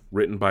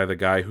written by the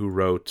guy who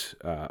wrote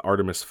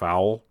Artemis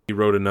Fowl. He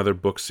wrote another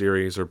book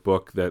series or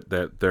book that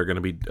they're going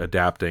to be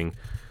adapting.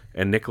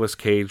 And Nicolas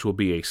Cage will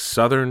be a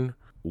Southern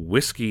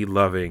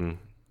whiskey-loving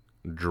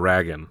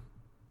dragon.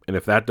 And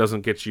if that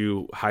doesn't get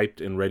you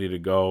hyped and ready to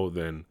go,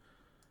 then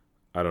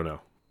I don't know.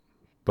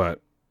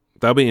 But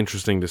that'll be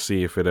interesting to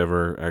see if it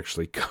ever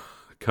actually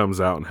comes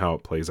out and how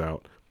it plays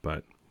out.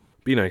 But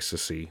be nice to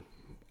see.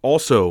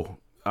 Also,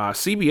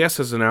 CBS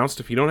has announced,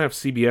 if you don't have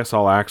CBS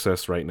All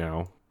Access right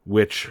now,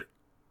 which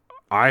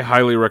I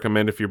highly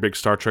recommend if you're big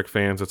Star Trek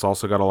fans. It's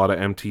also got a lot of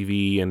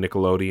MTV and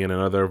Nickelodeon and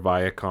other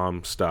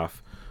Viacom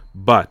stuff.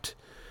 But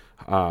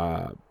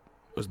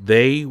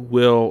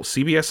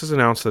CBS has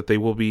announced that they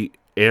will be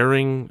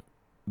airing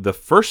the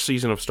first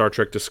season of Star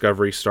Trek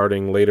Discovery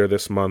starting later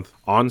this month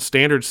on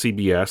standard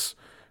CBS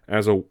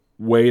as a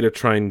way to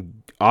try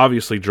and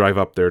obviously drive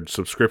up their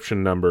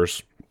subscription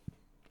numbers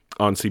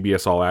on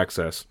CBS All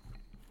Access.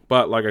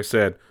 But like I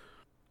said,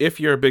 if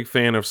you're a big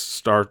fan of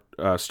Star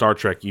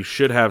Trek, you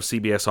should have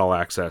CBS All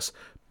Access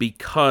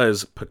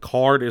because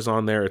Picard is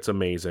on there. It's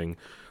amazing.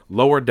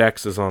 Lower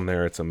Decks is on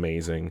there. It's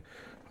amazing.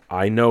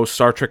 I know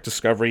Star Trek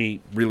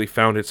Discovery really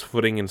found its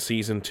footing in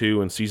Season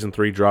 2, and Season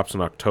 3 drops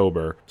in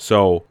October.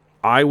 So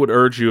I would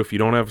urge you, if you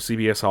don't have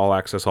CBS All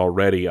Access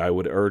already, I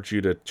would urge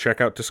you to check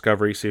out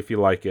Discovery, see if you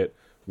like it,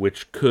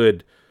 which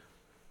could,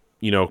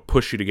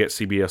 push you to get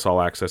CBS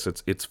All Access.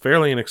 It's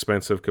fairly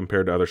inexpensive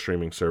compared to other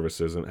streaming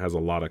services, and it has a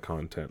lot of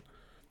content.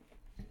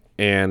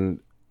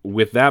 And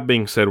with that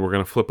being said, we're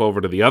going to flip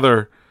over to the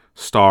other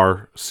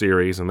Star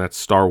series, and that's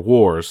Star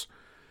Wars.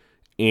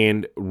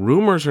 And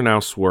rumors are now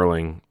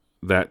swirling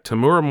that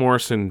Temuera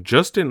Morrison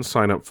just didn't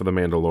sign up for The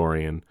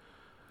Mandalorian,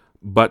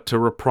 but to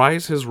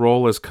reprise his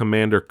role as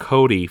Commander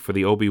Cody for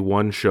the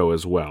Obi-Wan show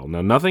as well.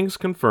 Now, nothing's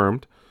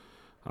confirmed.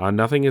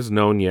 Nothing is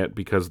known yet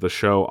because the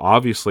show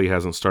obviously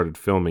hasn't started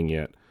filming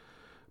yet.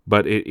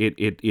 But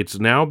it's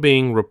now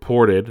being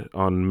reported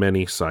on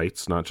many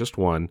sites, not just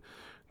one,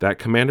 that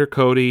Commander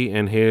Cody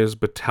and his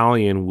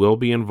battalion will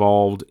be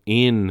involved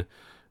in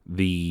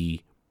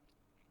the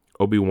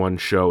Obi-Wan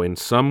show in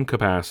some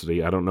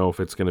capacity. I don't know if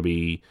it's going to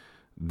be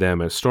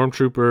them as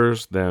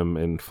stormtroopers, them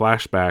in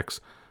flashbacks,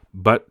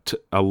 but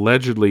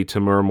allegedly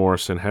Temuera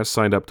Morrison has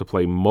signed up to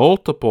play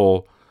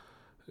multiple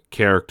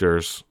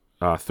characters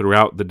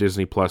throughout the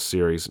Disney Plus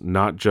series,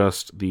 not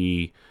just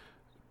the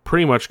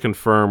pretty much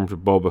confirmed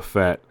Boba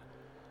Fett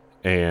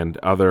and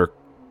other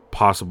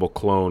possible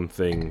clone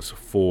things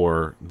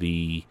for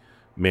the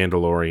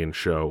Mandalorian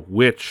show,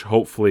 which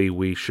hopefully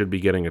we should be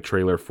getting a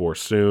trailer for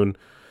soon.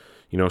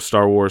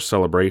 Star Wars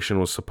Celebration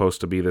was supposed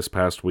to be this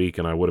past week,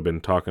 and I would have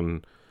been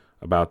talking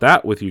about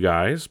that with you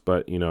guys,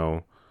 but,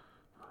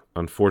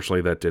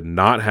 unfortunately that did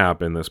not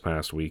happen this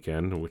past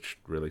weekend, which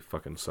really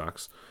fucking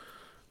sucks.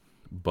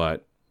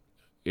 But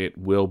it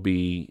will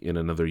be in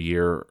another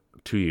year,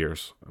 2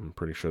 years. I'm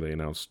pretty sure they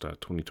announced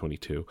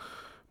 2022.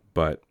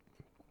 But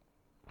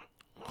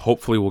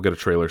hopefully we'll get a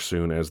trailer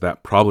soon, as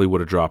that probably would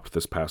have dropped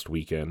this past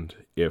weekend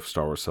if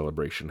Star Wars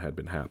Celebration had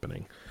been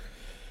happening.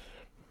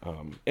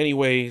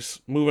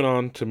 Anyways, moving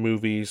on to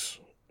movies.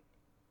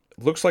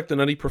 Looks like The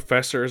Nutty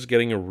Professor is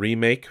getting a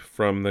remake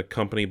from the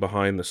company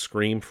behind the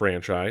Scream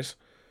franchise.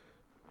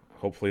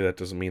 Hopefully that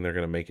doesn't mean they're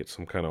going to make it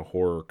some kind of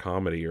horror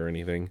comedy or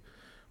anything,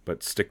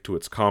 but stick to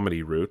its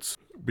comedy roots.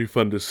 Be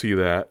fun to see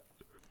that,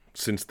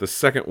 since the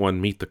second one,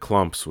 Meet the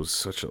Klumps, was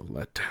such a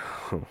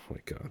letdown. Oh my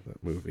god,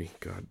 that movie.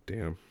 God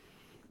damn.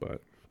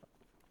 But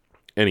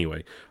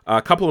anyway,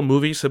 a couple of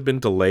movies have been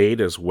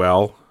delayed as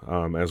well,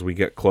 as we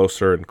get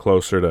closer and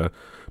closer to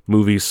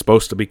movies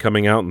supposed to be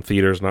coming out in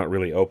theaters, not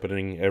really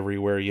opening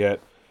everywhere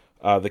yet.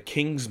 The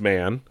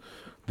Kingsman,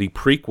 the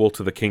prequel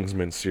to the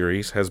Kingsman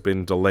series, has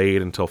been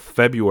delayed until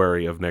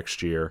February of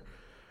next year,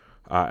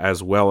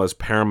 as well as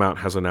Paramount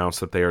has announced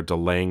that they are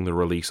delaying the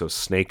release of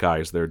Snake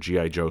Eyes, their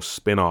G.I. Joe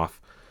spinoff,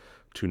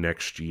 to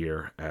next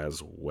year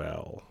as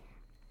well.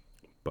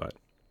 But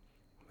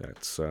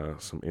that's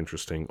some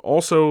interesting.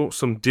 Also,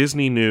 some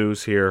Disney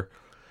news here.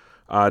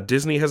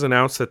 Disney has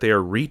announced that they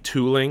are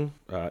retooling,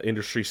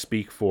 industry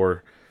speak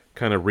for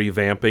kind of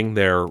revamping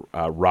their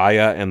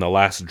Raya and the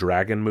Last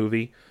Dragon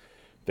movie.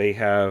 They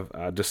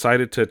have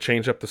decided to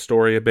change up the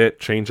story a bit,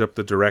 change up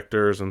the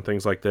directors and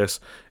things like this,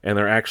 and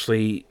they're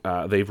actually,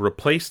 they've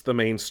replaced the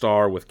main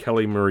star with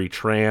Kelly Marie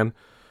Tran.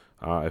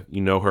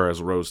 You know her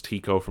as Rose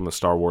Tico from the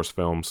Star Wars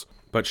films,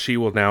 but she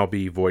will now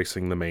be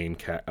voicing the main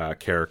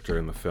character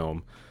in the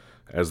film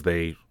as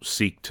they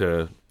seek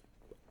to,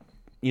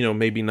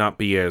 maybe not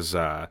be as,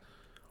 I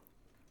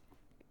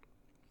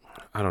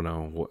don't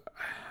know,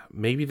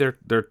 maybe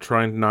they're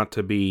trying not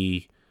to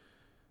be,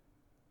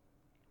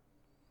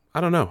 I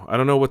don't know. I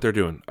don't know what they're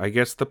doing. I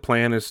guess the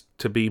plan is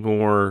to be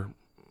more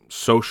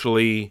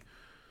socially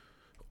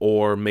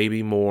or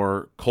maybe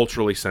more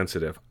culturally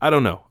sensitive. I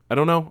don't know.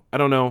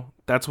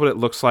 That's what it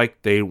looks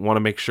like. They want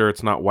to make sure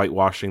it's not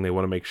whitewashing. They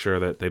want to make sure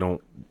that they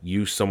don't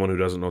use someone who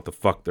doesn't know what the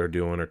fuck they're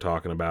doing or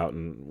talking about.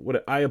 And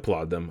I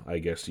applaud them, I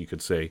guess you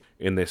could say,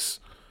 in this.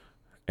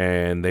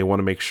 And they want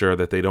to make sure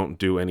that they don't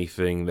do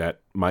anything that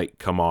might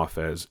come off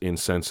as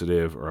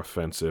insensitive or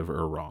offensive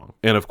or wrong.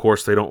 And of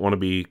course, they don't want to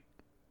be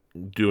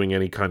doing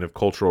any kind of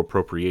cultural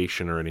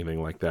appropriation or anything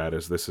like that,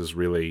 as this is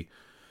really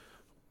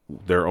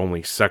their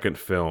only second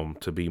film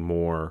to be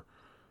more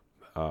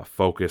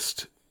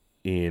focused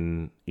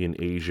in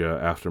Asia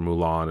after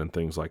Mulan and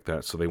things like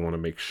that. So they want to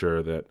make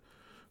sure that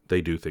they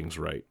do things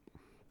right.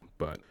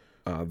 But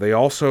there's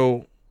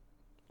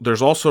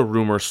also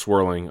rumors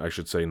swirling, I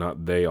should say,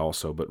 not they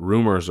also, but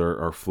rumors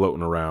are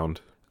floating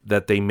around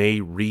that they may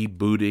be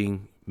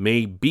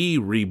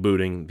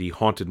rebooting the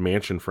Haunted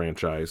Mansion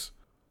franchise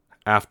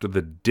after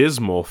the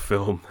dismal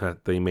film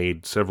that they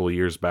made several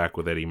years back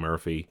with Eddie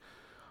Murphy.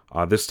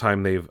 This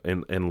time they've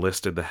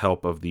enlisted the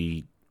help of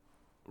the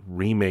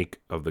remake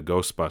of the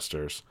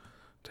Ghostbusters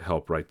to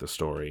help write the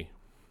story.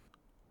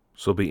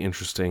 So it'll be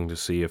interesting to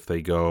see if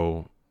they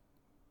go,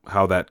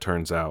 how that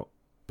turns out.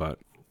 But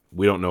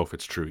we don't know if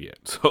it's true yet.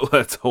 So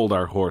let's hold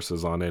our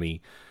horses on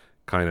any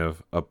kind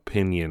of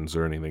opinions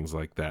or anything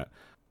like that.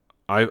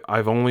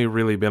 I've only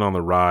really been on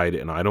the ride,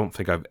 and I don't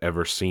think I've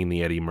ever seen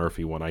the Eddie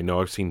Murphy one. I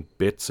know I've seen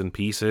bits and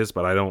pieces,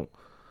 but I don't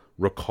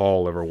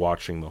recall ever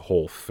watching the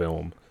whole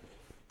film.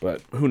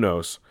 But who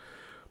knows?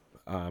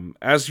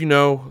 As you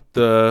know,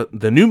 the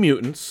New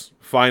Mutants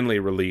finally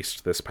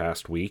released this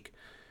past week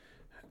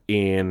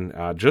in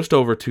just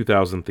over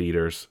 2,000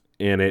 theaters,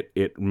 and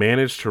it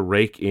managed to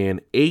rake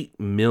in $8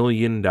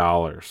 million,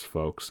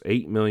 folks.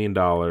 $8 million.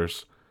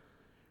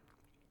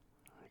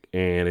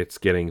 And it's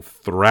getting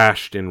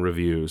thrashed in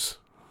reviews.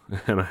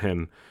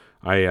 And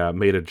I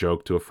made a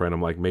joke to a friend.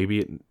 I'm like, maybe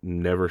it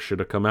never should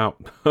have come out.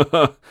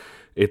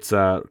 It's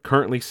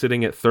currently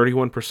sitting at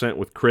 31%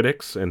 with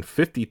critics and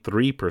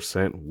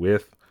 53%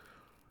 with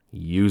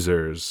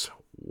users.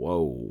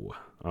 Whoa.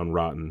 On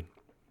Rotten.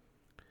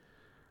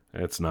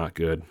 That's not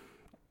good.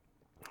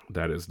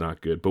 That is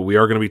not good. But we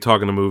are going to be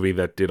talking a movie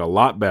that did a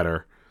lot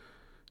better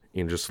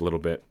in just a little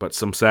bit. But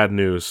some sad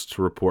news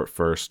to report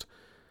first.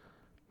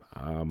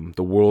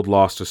 The world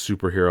lost a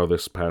superhero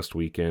this past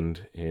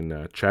weekend,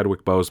 and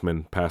Chadwick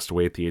Boseman passed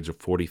away at the age of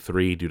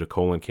 43 due to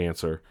colon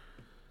cancer.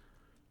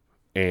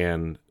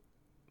 And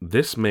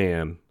this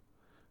man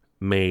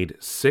made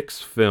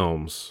 6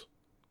 films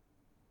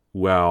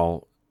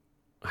while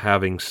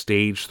having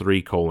stage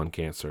 3 colon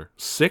cancer.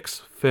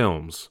 6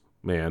 films,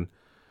 man.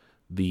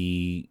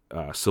 The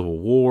Civil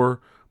War,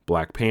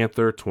 Black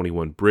Panther,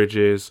 21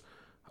 Bridges,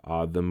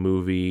 the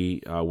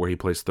movie where he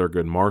plays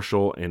Thurgood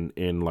Marshall,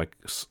 and like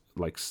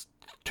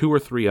 2 or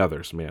 3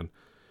 others, man.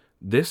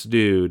 This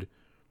dude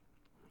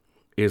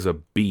is a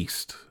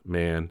beast,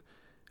 man.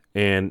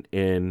 And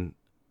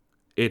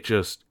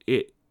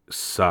it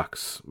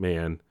sucks,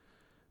 man,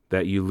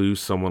 that you lose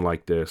someone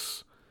like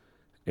this,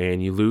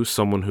 and you lose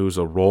someone who's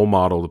a role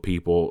model to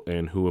people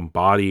and who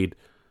embodied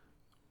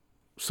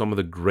some of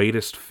the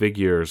greatest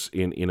figures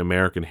in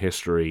American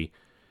history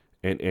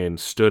and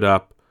stood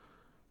up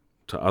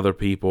to other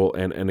people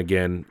and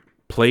again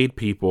played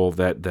people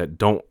that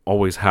don't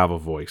always have a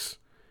voice.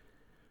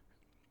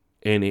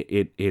 And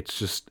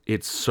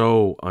it's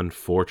so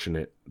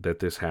unfortunate that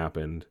this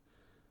happened.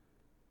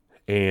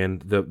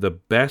 And the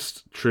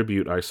best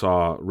tribute I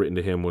saw written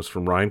to him was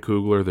from Ryan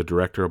Coogler, the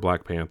director of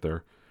Black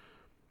Panther.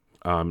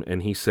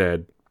 And he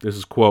said, this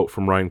is a quote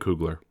from Ryan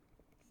Coogler: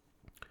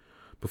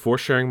 "Before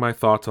sharing my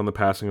thoughts on the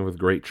passing of the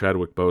great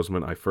Chadwick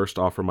Boseman, I first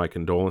offer my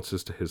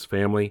condolences to his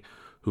family,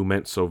 who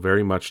meant so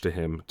very much to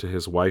him, to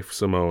his wife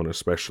Simone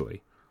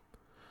especially.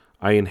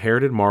 I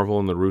inherited Marvel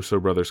and the Russo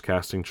brothers'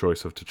 casting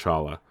choice of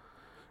T'Challa.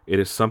 It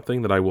is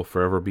something that I will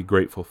forever be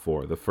grateful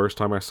for. The first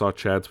time I saw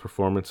Chad's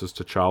performance as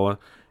T'Challa,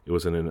 it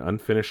was in an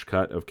unfinished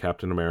cut of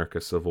Captain America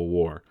Civil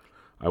War.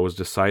 I was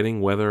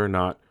deciding whether or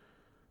not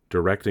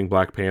directing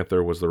Black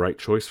Panther was the right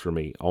choice for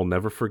me. I'll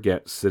never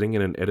forget sitting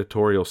in an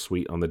editorial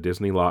suite on the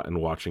Disney lot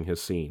and watching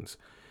his scenes.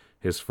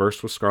 His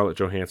first was Scarlett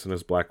Johansson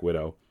as Black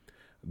Widow,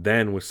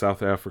 then with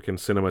South African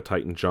cinema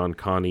titan John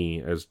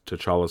Kani as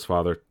T'Challa's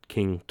father,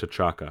 King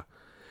T'Chaka.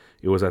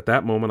 It was at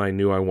that moment I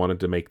knew I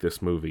wanted to make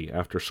this movie.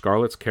 After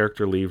Scarlett's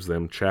character leaves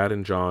them, Chad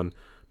and John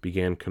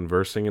began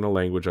conversing in a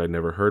language I'd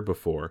never heard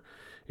before.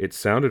 It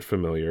sounded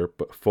familiar,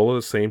 but full of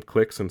the same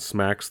clicks and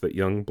smacks that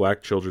young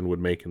black children would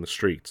make in the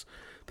streets.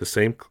 The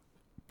same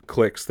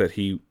clicks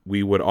that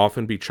we would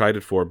often be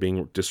chided for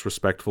being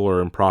disrespectful or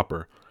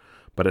improper.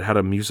 But it had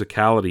a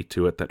musicality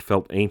to it that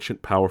felt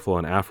ancient, powerful,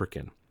 and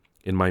African.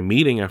 In my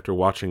meeting after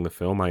watching the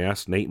film, I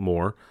asked Nate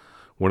Moore,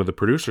 one of the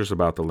producers,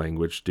 about the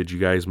language. Did you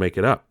guys make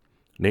it up?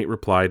 Nate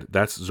replied,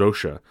 that's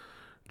Xhosa,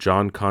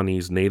 John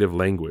Kani's native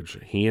language.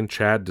 He and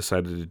Chad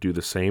decided to do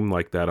the scene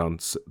like that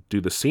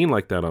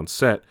on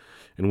set,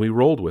 and we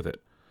rolled with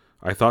it.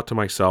 I thought to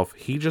myself,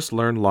 he just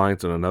learned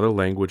lines in another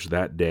language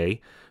that day.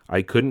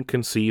 I couldn't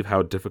conceive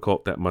how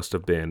difficult that must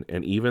have been,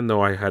 and even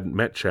though I hadn't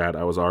met Chad,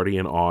 I was already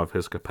in awe of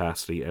his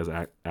capacity as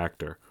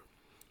actor.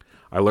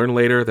 I learned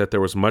later that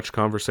there was much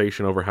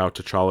conversation over how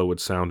T'Challa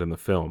would sound in the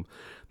film.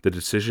 The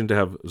decision to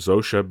have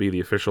Xhosa be the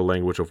official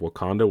language of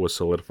Wakanda was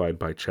solidified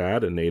by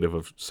Chad, a native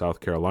of South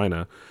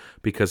Carolina,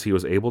 because he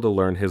was able to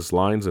learn his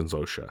lines in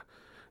Xhosa,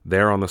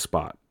 there on the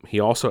spot. He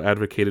also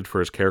advocated for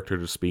his character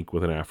to speak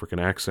with an African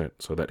accent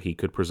so that he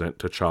could present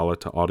T'Challa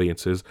to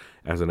audiences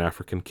as an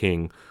African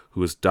king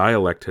whose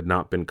dialect had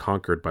not been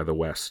conquered by the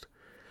West.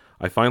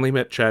 I finally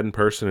met Chad in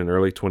person in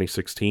early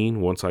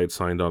 2016 once I had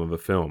signed on to the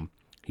film.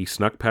 He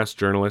snuck past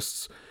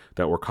journalists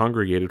that were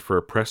congregated for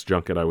a press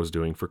junket I was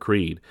doing for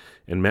Creed,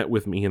 and met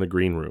with me in the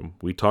green room.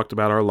 We talked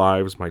about our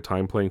lives, my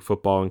time playing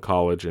football in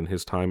college, and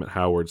his time at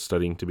Howard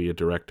studying to be a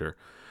director,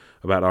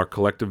 about our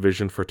collective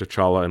vision for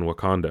T'Challa and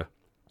Wakanda.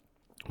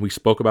 We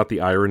spoke about the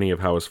irony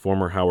of how his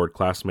former Howard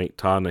classmate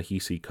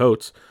Ta-Nehisi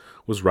Coates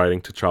was writing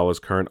T'Challa's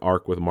current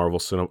arc with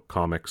Marvel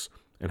Comics,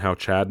 and how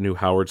Chad knew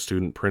Howard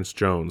student Prince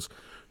Jones,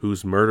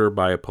 whose murder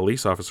by a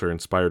police officer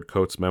inspired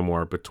Coates'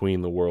 memoir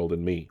Between the World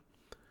and Me.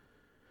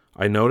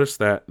 I noticed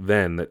that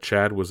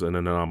Chad was an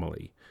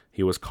anomaly.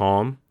 He was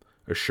calm,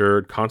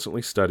 assured,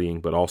 constantly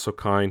studying, but also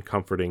kind,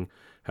 comforting,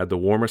 had the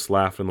warmest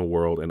laugh in the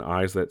world, and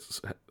eyes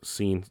that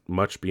seen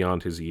much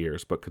beyond his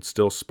years, but could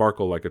still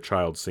sparkle like a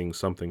child seeing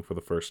something for the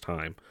first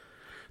time.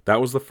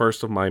 That was the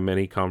first of my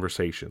many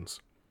conversations.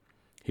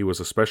 He was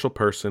a special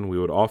person. We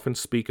would often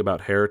speak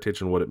about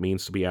heritage and what it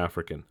means to be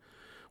African.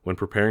 When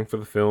preparing for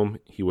the film,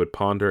 he would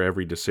ponder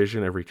every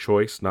decision, every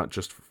choice, not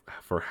just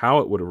for how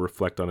it would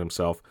reflect on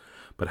himself,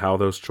 but how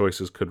those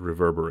choices could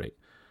reverberate.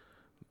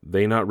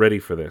 They not ready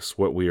for this,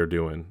 what we are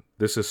doing.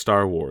 This is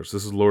Star Wars,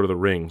 this is Lord of the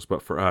Rings,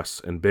 but for us,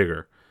 and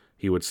bigger.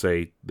 He would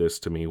say this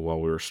to me while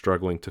we were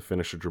struggling to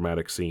finish a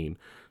dramatic scene,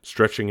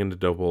 stretching into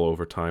double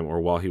overtime, or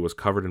while he was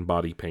covered in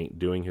body paint,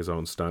 doing his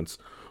own stunts,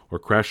 or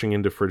crashing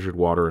into frigid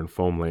water and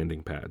foam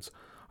landing pads.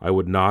 I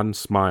would nod and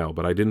smile,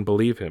 but I didn't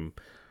believe him.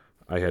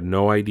 I had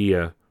no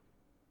idea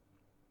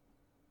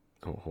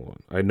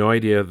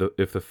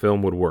if the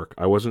film would work.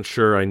 I wasn't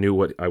sure I knew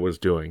what I was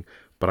doing,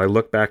 but I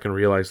look back and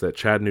realized that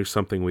Chad knew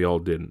something we all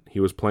didn't. He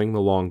was playing the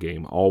long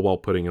game, all while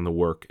putting in the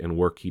work, and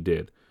work he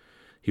did.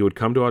 He would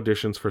come to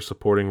auditions for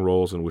supporting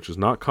roles, which is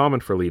not common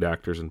for lead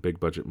actors in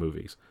big-budget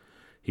movies.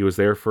 He was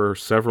there for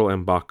several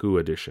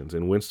M'Baku auditions.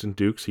 In Winston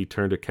Dukes, he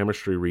turned a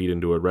chemistry read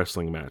into a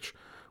wrestling match.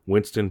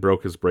 Winston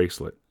broke his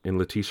bracelet. In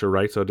Letitia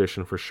Wright's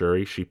audition for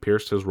Shuri, she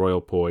pierced his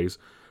royal poise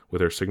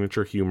with her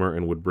signature humor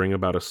and would bring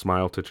about a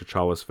smile to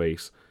T'Challa's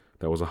face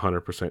that was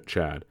 100%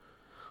 Chad.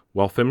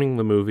 While filming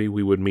the movie,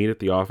 we would meet at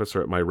the office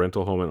or at my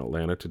rental home in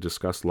Atlanta to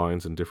discuss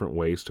lines in different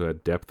ways to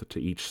add depth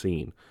to each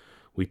scene.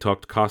 We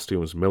talked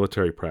costumes,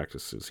 military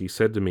practices. He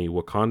said to me,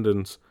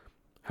 Wakandans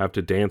have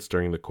to dance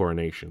during the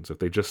coronations. If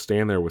they just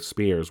stand there with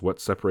spears, what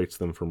separates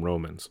them from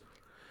Romans?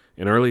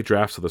 In early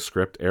drafts of the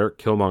script, Eric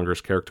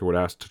Killmonger's character would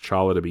ask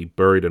T'Challa to be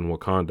buried in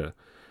Wakanda.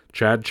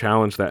 Chad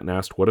challenged that and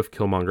asked, what if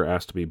Killmonger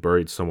asked to be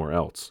buried somewhere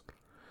else?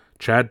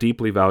 Chad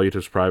deeply valued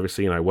his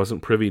privacy, and I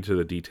wasn't privy to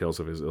the details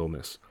of his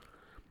illness.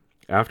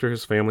 After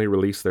his family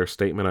released their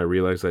statement, I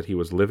realized that he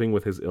was living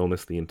with his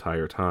illness the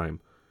entire time.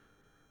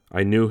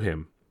 I knew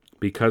him.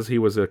 Because he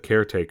was a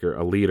caretaker,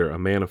 a leader, a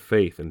man of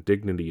faith and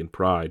dignity and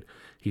pride,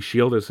 he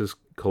shielded his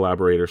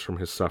collaborators from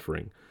his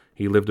suffering.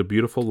 He lived a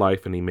beautiful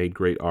life and he made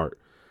great art.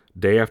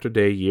 Day after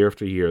day, year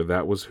after year,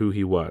 that was who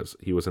he was.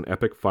 He was an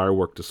epic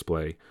firework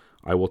display.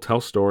 I will tell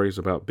stories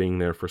about being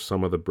there for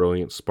some of the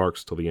brilliant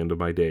sparks till the end of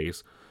my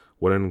days.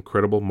 What an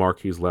incredible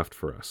mark he's left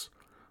for us.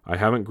 I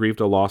haven't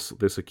grieved a loss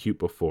this acute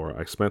before.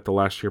 I spent the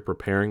last year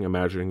preparing,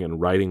 imagining, and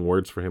writing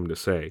words for him to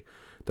say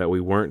that we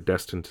weren't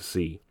destined to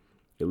see.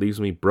 It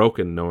leaves me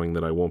broken knowing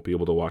that I won't be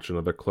able to watch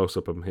another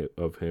close-up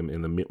of him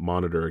in the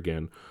monitor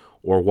again,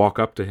 or walk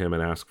up to him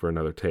and ask for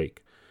another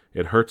take.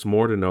 It hurts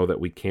more to know that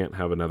we can't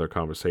have another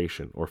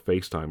conversation, or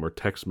FaceTime, or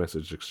text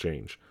message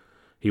exchange.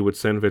 He would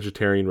send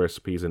vegetarian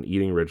recipes and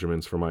eating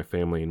regimens for my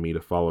family and me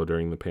to follow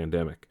during the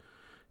pandemic.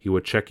 He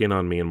would check in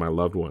on me and my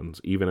loved ones,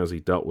 even as he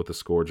dealt with the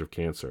scourge of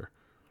cancer.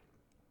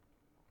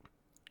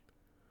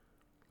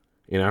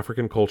 In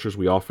African cultures,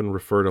 we often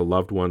refer to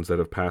loved ones that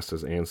have passed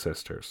as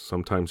ancestors.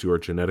 Sometimes you are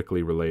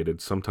genetically related,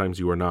 sometimes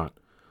you are not.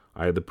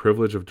 I had the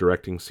privilege of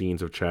directing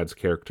scenes of Chad's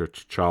character,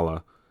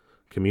 T'Challa,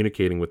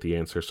 communicating with the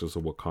ancestors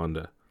of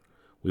Wakanda.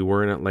 We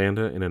were in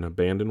Atlanta in an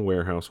abandoned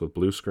warehouse with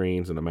blue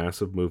screens and a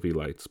massive movie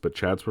lights, but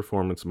Chad's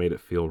performance made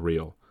it feel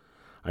real.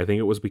 I think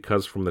it was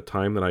because from the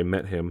time that I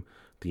met him,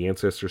 the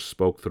ancestors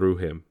spoke through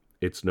him.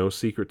 It's no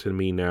secret to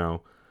me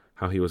now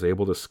how he was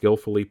able to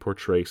skillfully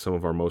portray some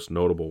of our most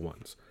notable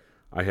ones.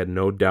 I had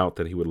no doubt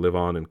that he would live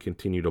on and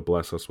continue to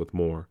bless us with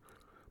more,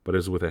 but it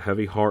is with a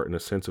heavy heart and a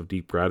sense of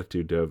deep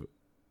gratitude to have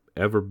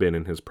ever been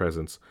in his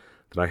presence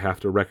that I have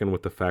to reckon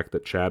with the fact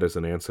that Chad is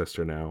an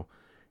ancestor now,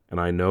 and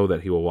I know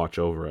that he will watch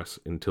over us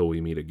until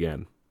we meet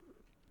again.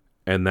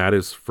 And that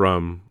is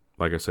from,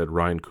 like I said,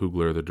 Ryan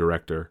Coogler, the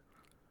director.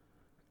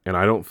 And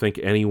I don't think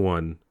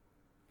anyone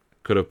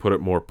could have put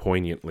it more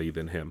poignantly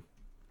than him.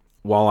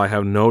 While I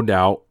have no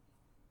doubt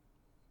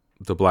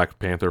the Black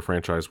Panther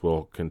franchise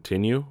will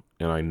continue,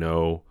 and I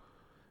know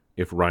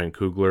if Ryan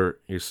Coogler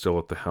is still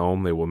at the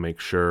helm, they will make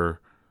sure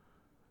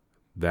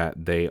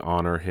that they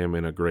honor him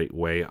in a great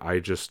way. I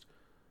just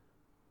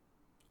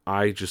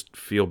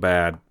feel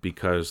bad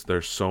because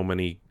there's so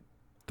many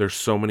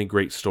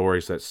great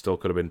stories that still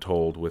could have been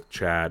told with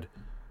Chad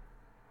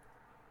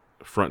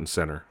front and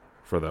center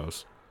for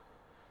those.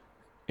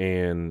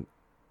 And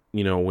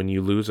you know, when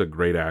you lose a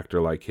great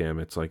actor like him,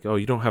 it's like, oh,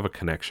 you don't have a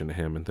connection to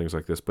him and things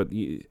like this. But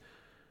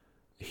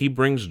he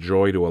brings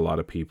joy to a lot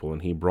of people,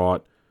 and he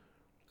brought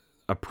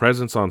a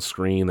presence on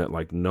screen that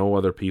like no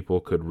other people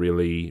could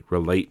really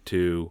relate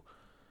to.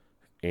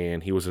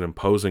 And he was an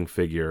imposing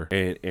figure,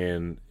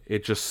 and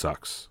it just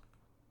sucks.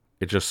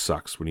 It just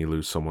sucks when you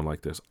lose someone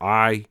like this.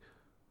 I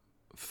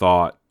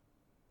thought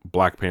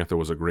Black Panther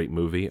was a great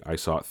movie. I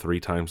saw it 3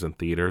 times in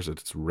theaters.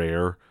 It's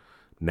rare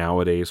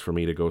nowadays for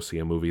me to go see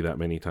a movie that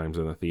many times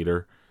in the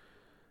theater.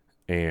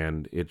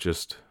 And it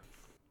just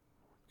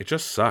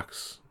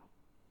sucks.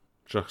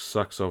 Just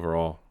sucks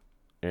overall.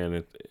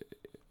 And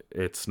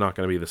it's not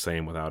going to be the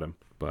same without him.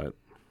 But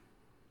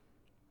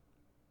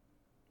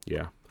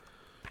yeah,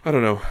 I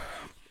don't know.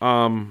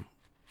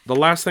 The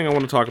last thing I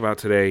want to talk about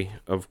today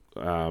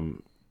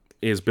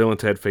is Bill and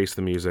Ted Face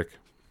the Music.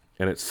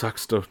 And it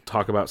sucks to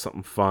talk about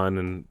something fun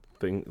and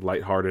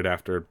lighthearted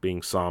after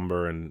being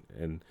somber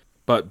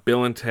but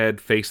Bill and Ted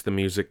Face the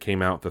Music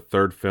came out, the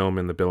 3rd film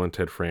in the Bill and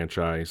Ted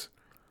franchise.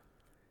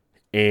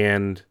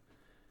 And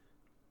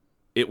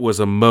it was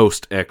a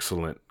most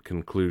excellent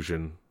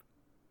conclusion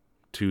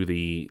to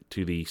the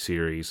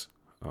series.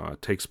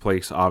 It takes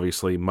place,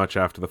 obviously, much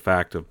after the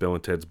fact of Bill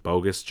and Ted's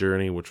Bogus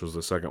Journey, which was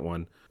the second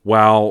one.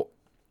 While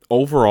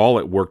overall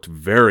it worked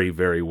very,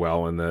 very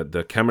well, and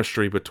the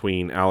chemistry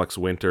between Alex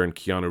Winter and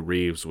Keanu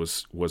Reeves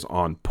was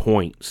on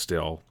point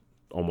still,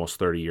 almost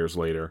 30 years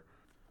later.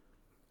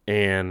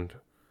 And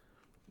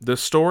the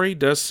story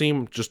does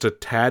seem just a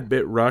tad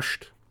bit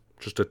rushed,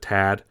 just a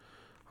tad.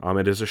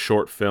 It is a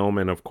short film,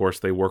 and of course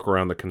they work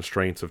around the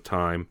constraints of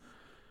time.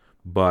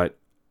 But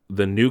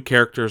the new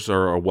characters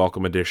are a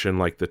welcome addition.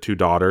 Like the 2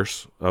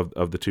 daughters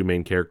of the 2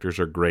 main characters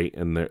are great,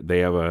 and they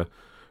have a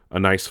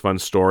nice, fun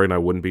story. And I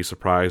wouldn't be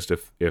surprised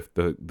if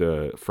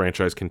the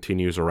franchise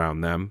continues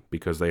around them,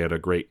 because they had a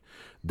great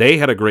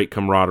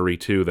camaraderie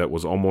too. That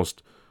was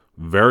almost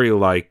very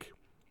like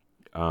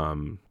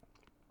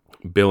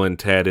Bill and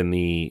Ted in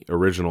the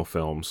original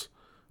films.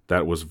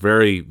 That was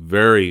very,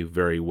 very,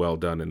 very well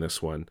done in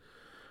this one.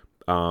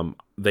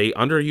 They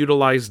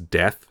underutilized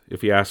Death,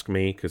 if you ask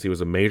me, because he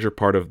was a major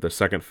part of the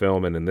second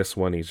film, and in this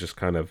one he's just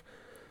kind of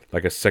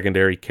like a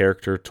secondary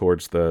character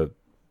towards the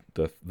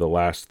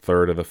last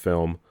third of the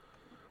film.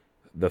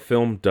 The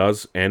film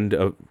does end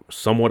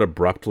somewhat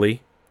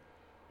abruptly,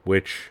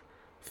 which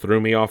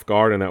threw me off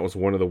guard, and that was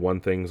one of the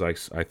things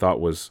I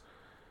thought was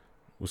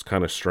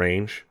kind of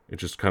strange. It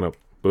just kind of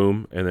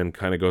boom, and then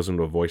kind of goes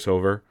into a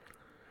voiceover.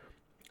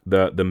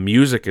 The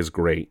music is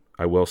great,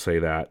 I will say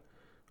that.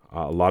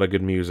 A lot of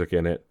good music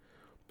in it.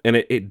 And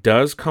it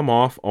does come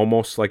off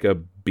almost like a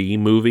B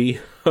movie,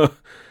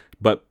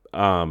 but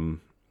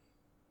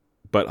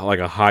like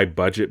a high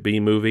budget B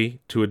movie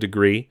to a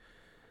degree.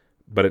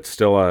 But it's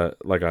still a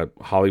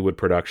Hollywood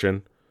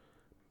production.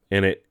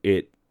 And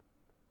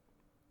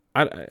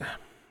I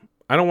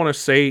don't want to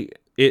say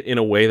it in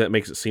a way that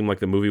makes it seem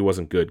like the movie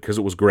wasn't good, because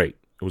it was great.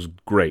 It was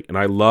great. And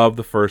I love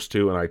the first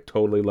 2, and I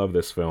totally love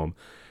this film.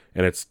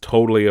 And it's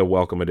totally a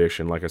welcome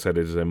addition. Like I said,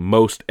 it is a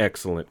most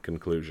excellent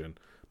conclusion.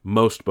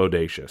 Most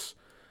bodacious.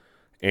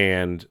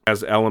 And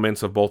has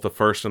elements of both the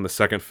first and the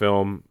second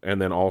film,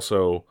 and then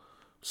also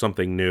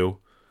something new.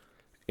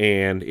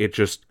 And it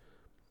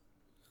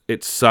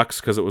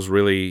sucks because it was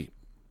really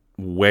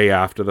way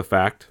after the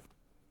fact.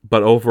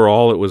 But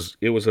overall, it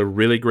was a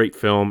really great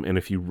film. And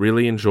if you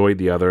really enjoyed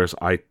the others,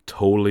 I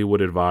totally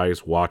would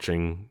advise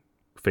watching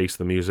Face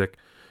the Music.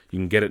 You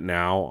can get it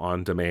now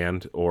on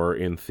demand or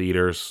in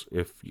theaters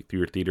if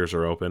your theaters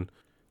are open.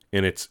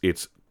 And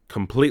it's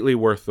completely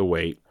worth the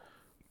wait.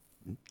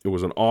 It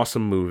was an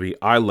awesome movie.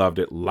 I loved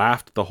it.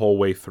 Laughed the whole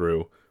way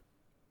through.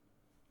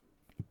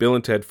 Bill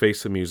and Ted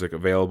Face the Music,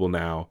 available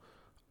now.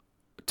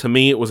 To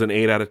me, it was an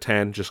 8 out of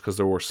 10 just because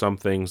there were some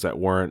things that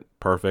weren't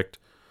perfect.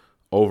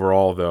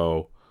 Overall,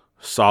 though,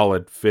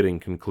 solid, fitting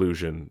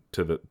conclusion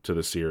to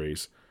the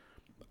series.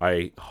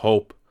 I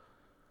hope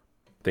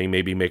they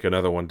maybe make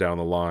another one down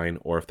the line,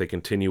 or if they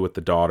continue with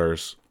the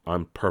daughters,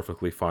 I'm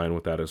perfectly fine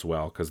with that as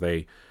well, because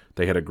they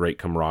had a great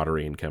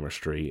camaraderie and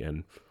chemistry,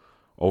 and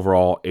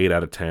overall, 8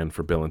 out of 10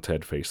 for Bill and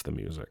Ted Face the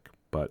Music.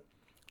 But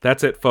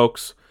that's it,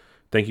 folks.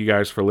 Thank you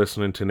guys for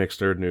listening to Nick's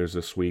Nerd News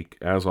this week.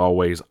 As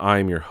always,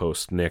 I'm your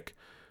host, Nick.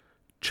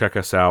 Check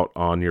us out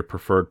on your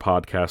preferred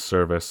podcast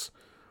service.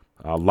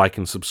 Like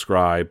and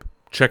subscribe.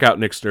 Check out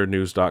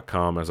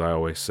nicksnerdnews.com, as I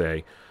always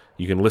say.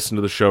 You can listen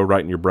to the show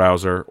right in your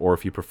browser, or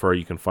if you prefer,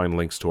 you can find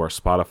links to our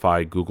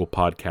Spotify, Google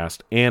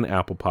Podcast, and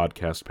Apple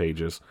Podcast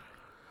pages.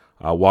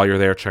 While you're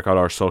there, check out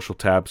our social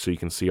tab so you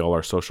can see all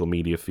our social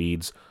media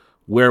feeds,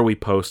 where we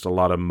post a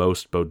lot of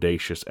most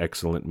bodacious,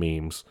 excellent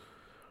memes.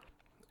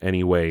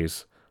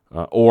 Anyways,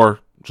 or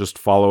just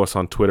follow us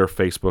on Twitter,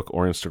 Facebook,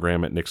 or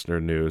Instagram at Nick's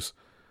Nerd News.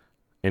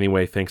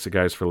 Anyway, thanks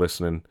guys for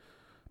listening.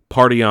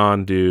 Party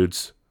on,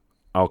 dudes.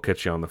 I'll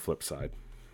catch you on the flip side.